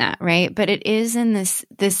leaving that, right? But it is in this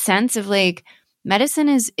sense of like, medicine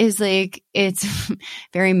is like, it's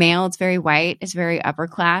very male, it's very white, it's very upper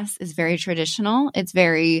class, it's very traditional, it's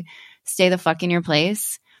very stay the fuck in your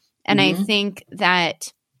place. And I think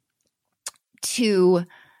that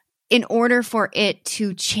in order for it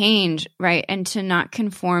to change, right, and to not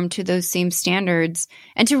conform to those same standards,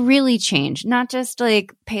 and to really change, not just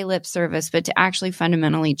like pay lip service, but to actually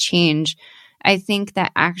fundamentally change, I think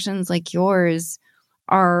that actions like yours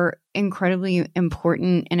are incredibly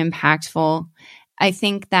important and impactful. I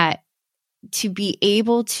think that to be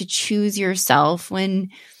able to choose yourself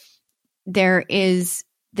when there is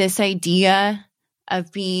this idea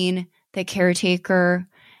of being the caretaker,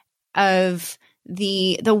 of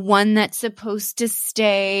the one that's supposed to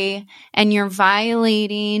stay, and you're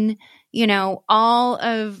violating, you know, all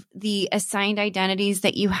of the assigned identities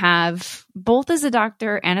that you have, both as a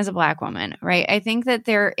doctor and as a Black woman, right? I think that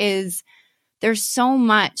there's so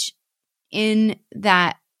much in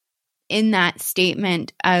that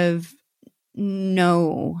statement of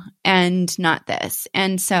no and not this.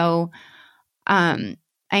 And so I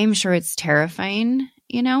am sure it's terrifying,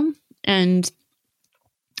 you know, and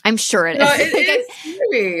I'm sure it is. No, it is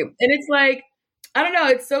scary. And it's like, I don't know.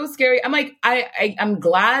 It's so scary. I'm like, I'm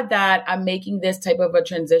glad that I'm making this type of a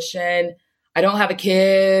transition. I don't have a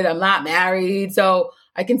kid. I'm not married. So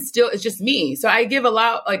I can still, it's just me. So I give a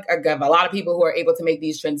lot of people who are able to make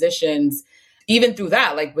these transitions, even through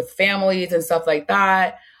that, like with families and stuff like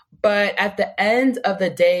that. But at the end of the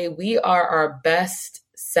day, we are our best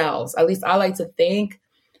selves. At least I like to think,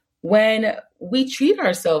 when we treat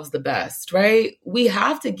ourselves the best, right? We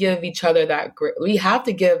have to give each other that grace. We have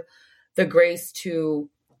to give the grace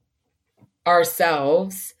to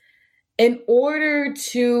ourselves in order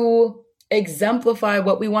to exemplify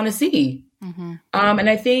what we want to see. Mm-hmm. And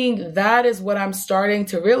I think that is what I'm starting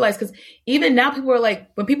to realize, because even now people are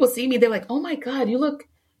like, when people see me, they're like, "Oh my God, you look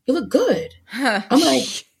good." I'm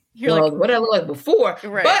like, what did I look like before?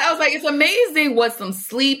 Right. But I was like, it's amazing what some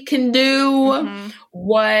sleep can do,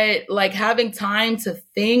 what like having time to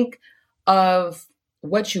think of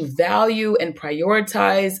what you value and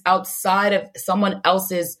prioritize outside of someone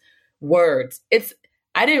else's words.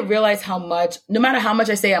 I didn't realize how much, no matter how much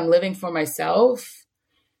I say I'm living for myself,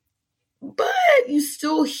 but you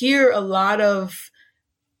still hear a lot of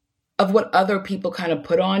what other people kind of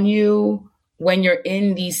put on you when you're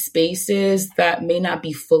in these spaces that may not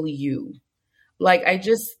be fully you. Like, I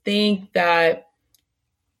just think that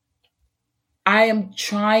I am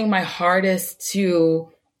trying my hardest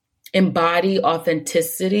to embody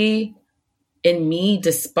authenticity in me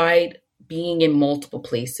despite being in multiple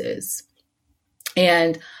places.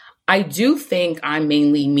 And I do think I'm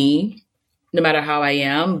mainly me, no matter how I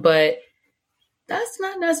am, but that's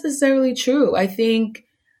not necessarily true. I think,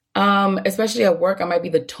 especially at work, I might be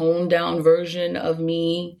the toned down version of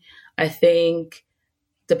me. I think,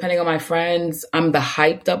 depending on my friends, I'm the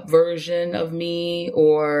hyped up version of me,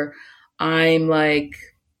 or I'm like,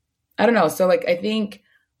 I don't know. So like, I think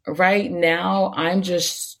right now I'm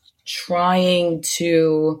just trying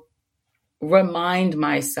to remind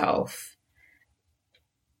myself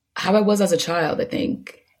how I was as a child. I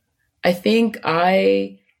think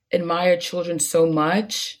I admire children so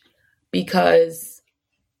much because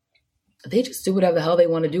they just do whatever the hell they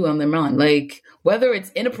want to do on their own. Like, whether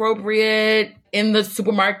it's inappropriate in the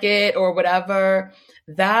supermarket or whatever,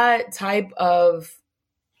 that type of,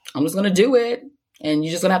 I'm just going to do it and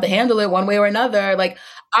you're just going to have to handle it one way or another. Like,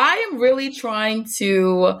 I am really trying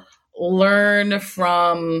to learn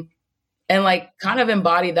from and like kind of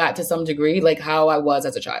embody that to some degree, like how I was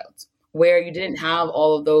as a child, where you didn't have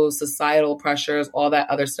all of those societal pressures, all that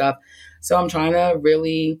other stuff. So I'm trying to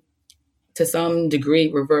really, to some degree,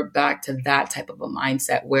 revert back to that type of a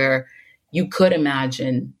mindset where you could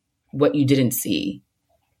imagine what you didn't see.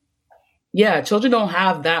 Yeah, children don't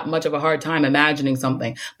have that much of a hard time imagining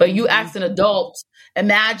something. But you ask an adult,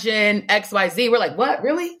 imagine XYZ. We're like, what?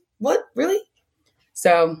 Really? What? Really?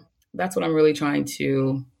 So that's what I'm really trying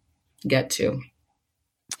to get to.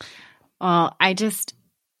 Well,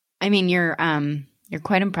 I mean, you're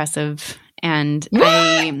quite impressive. And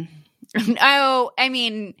I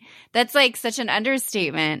mean, that's like such an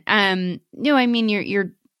understatement. No, I mean,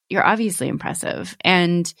 you're obviously impressive.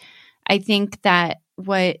 And I think that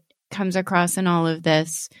what comes across in all of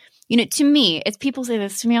this, to me, it's people say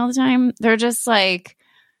this to me all the time. They're just like,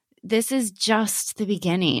 this is just the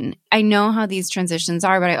beginning. I know how these transitions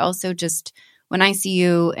are, but I also just, when I see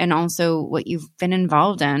you and also what you've been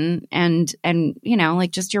involved in and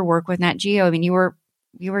like just your work with Nat Geo, I mean, you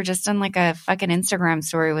were just on like a fucking Instagram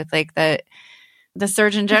story with like the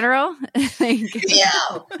Surgeon General. Yeah.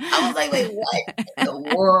 I was like, wait, what in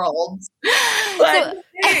the world?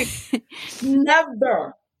 Like,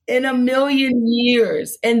 never in a million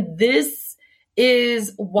years. And this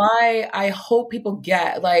is why I hope people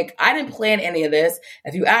get, like, I didn't plan any of this.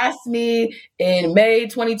 If you asked me in May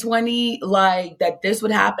 2020, like, that this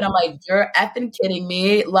would happen, I'm like, you're effing kidding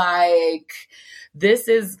me. Like, this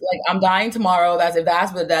is like, I'm dying tomorrow. If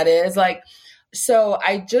that's what that is. Like, so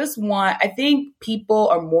I think people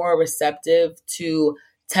are more receptive to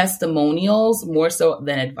testimonials more so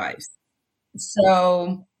than advice.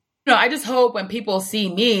 So, I just hope when people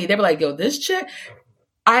see me, they're like, yo, this chick,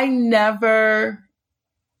 I never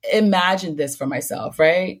imagined this for myself,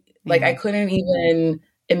 right? Like, I couldn't even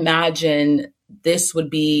imagine this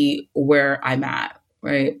would be where I'm at,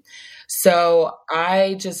 right? So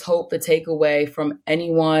I just hope the takeaway from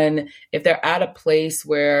anyone, if they're at a place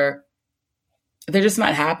where they're just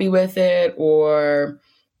not happy with it, or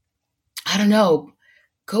I don't know,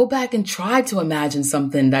 go back and try to imagine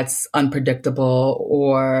something that's unpredictable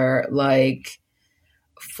or like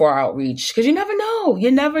for outreach. Because you never know.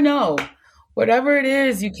 You never know. Whatever it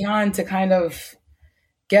is you can to kind of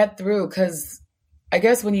get through. Because I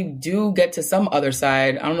guess when you do get to some other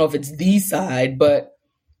side, I don't know if it's the side, but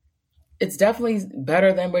it's definitely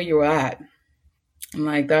better than where you're at. And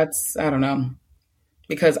like, that's, I don't know.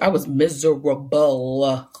 Because I was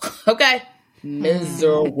miserable. Okay?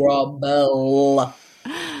 Miserable.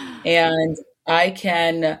 And I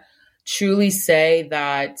can truly say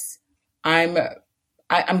that I'm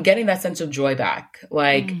getting that sense of joy back.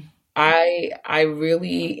 Like, I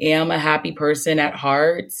really am a happy person at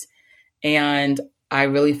heart. And I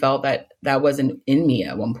really felt that wasn't in me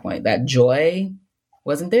at one point. That joy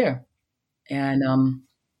wasn't there. And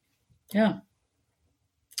yeah.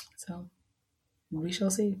 So we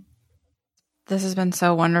shall see. This has been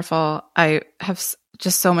so wonderful. I have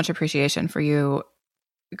just so much appreciation for you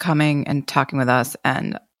coming and talking with us,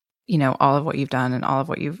 and all of what you've done and all of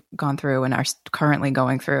what you've gone through and are currently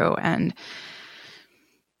going through. And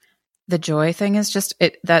the joy thing is just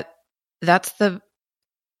that's the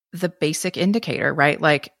basic indicator, right?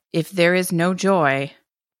 Like, if there is no joy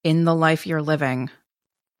in the life you're living,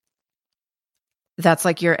 that's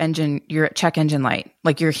like your check engine light,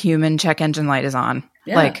 like your human check engine light is on.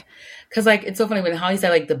 Yeah. Like, because like, it's so funny when Holly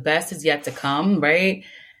said like the best is yet to come, right?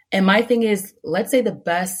 And my thing is, let's say the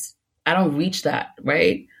best, I don't reach that,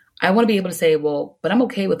 right? I want to be able to say, well, but I'm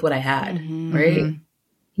okay with what I had, right?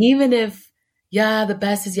 Even if, the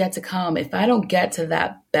best is yet to come. If I don't get to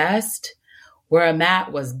that best, where I'm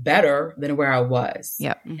at was better than where I was.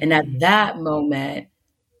 Yep. And at that moment,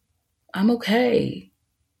 I'm okay.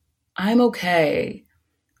 I'm okay.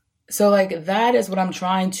 So like, that is what I'm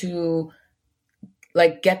trying to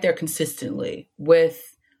like get there consistently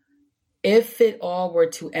with. If it all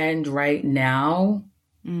were to end right now,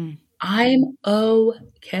 I'm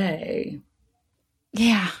okay.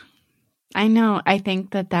 Yeah, I know. I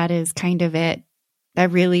think that is kind of it.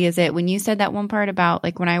 That really is it. When you said that one part about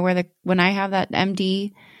like when I have that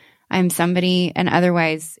MD, I'm somebody, and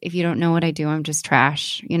otherwise, if you don't know what I do, I'm just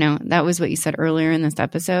trash. That was what you said earlier in this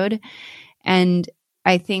episode. And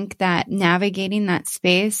I think that navigating that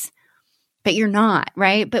space, but you're not,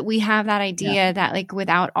 right? But we have that idea that like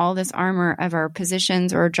without all this armor of our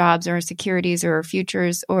positions or jobs or securities or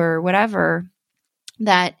futures or whatever,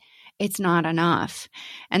 that it's not enough.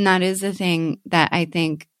 And that is the thing that I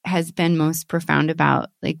think has been most profound about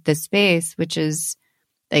like the space, which is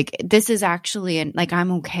like, this is actually like,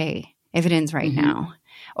 I'm okay if it ends right now,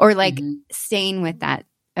 or like staying with that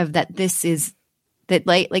of that. This is that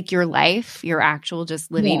like your life, your actual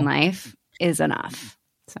just living life is enough.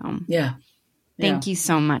 So Thank you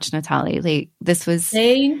so much, Nathalie. Like, this was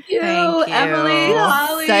Thank you, Emily,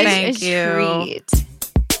 Holly. Such a treat.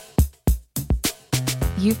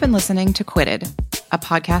 You've been listening to Quitted, a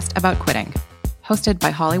podcast about quitting, hosted by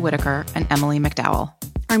Holly Whitaker and Emily McDowell.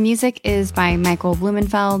 Our music is by Michael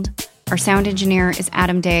Blumenfeld. Our sound engineer is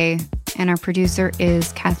Adam Day, and our producer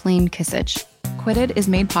is Kathleen Kisich. Quitted is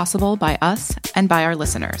made possible by us and by our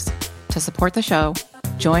listeners. To support the show,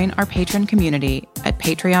 join our patron community at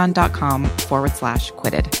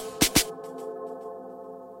patreon.com/quitted.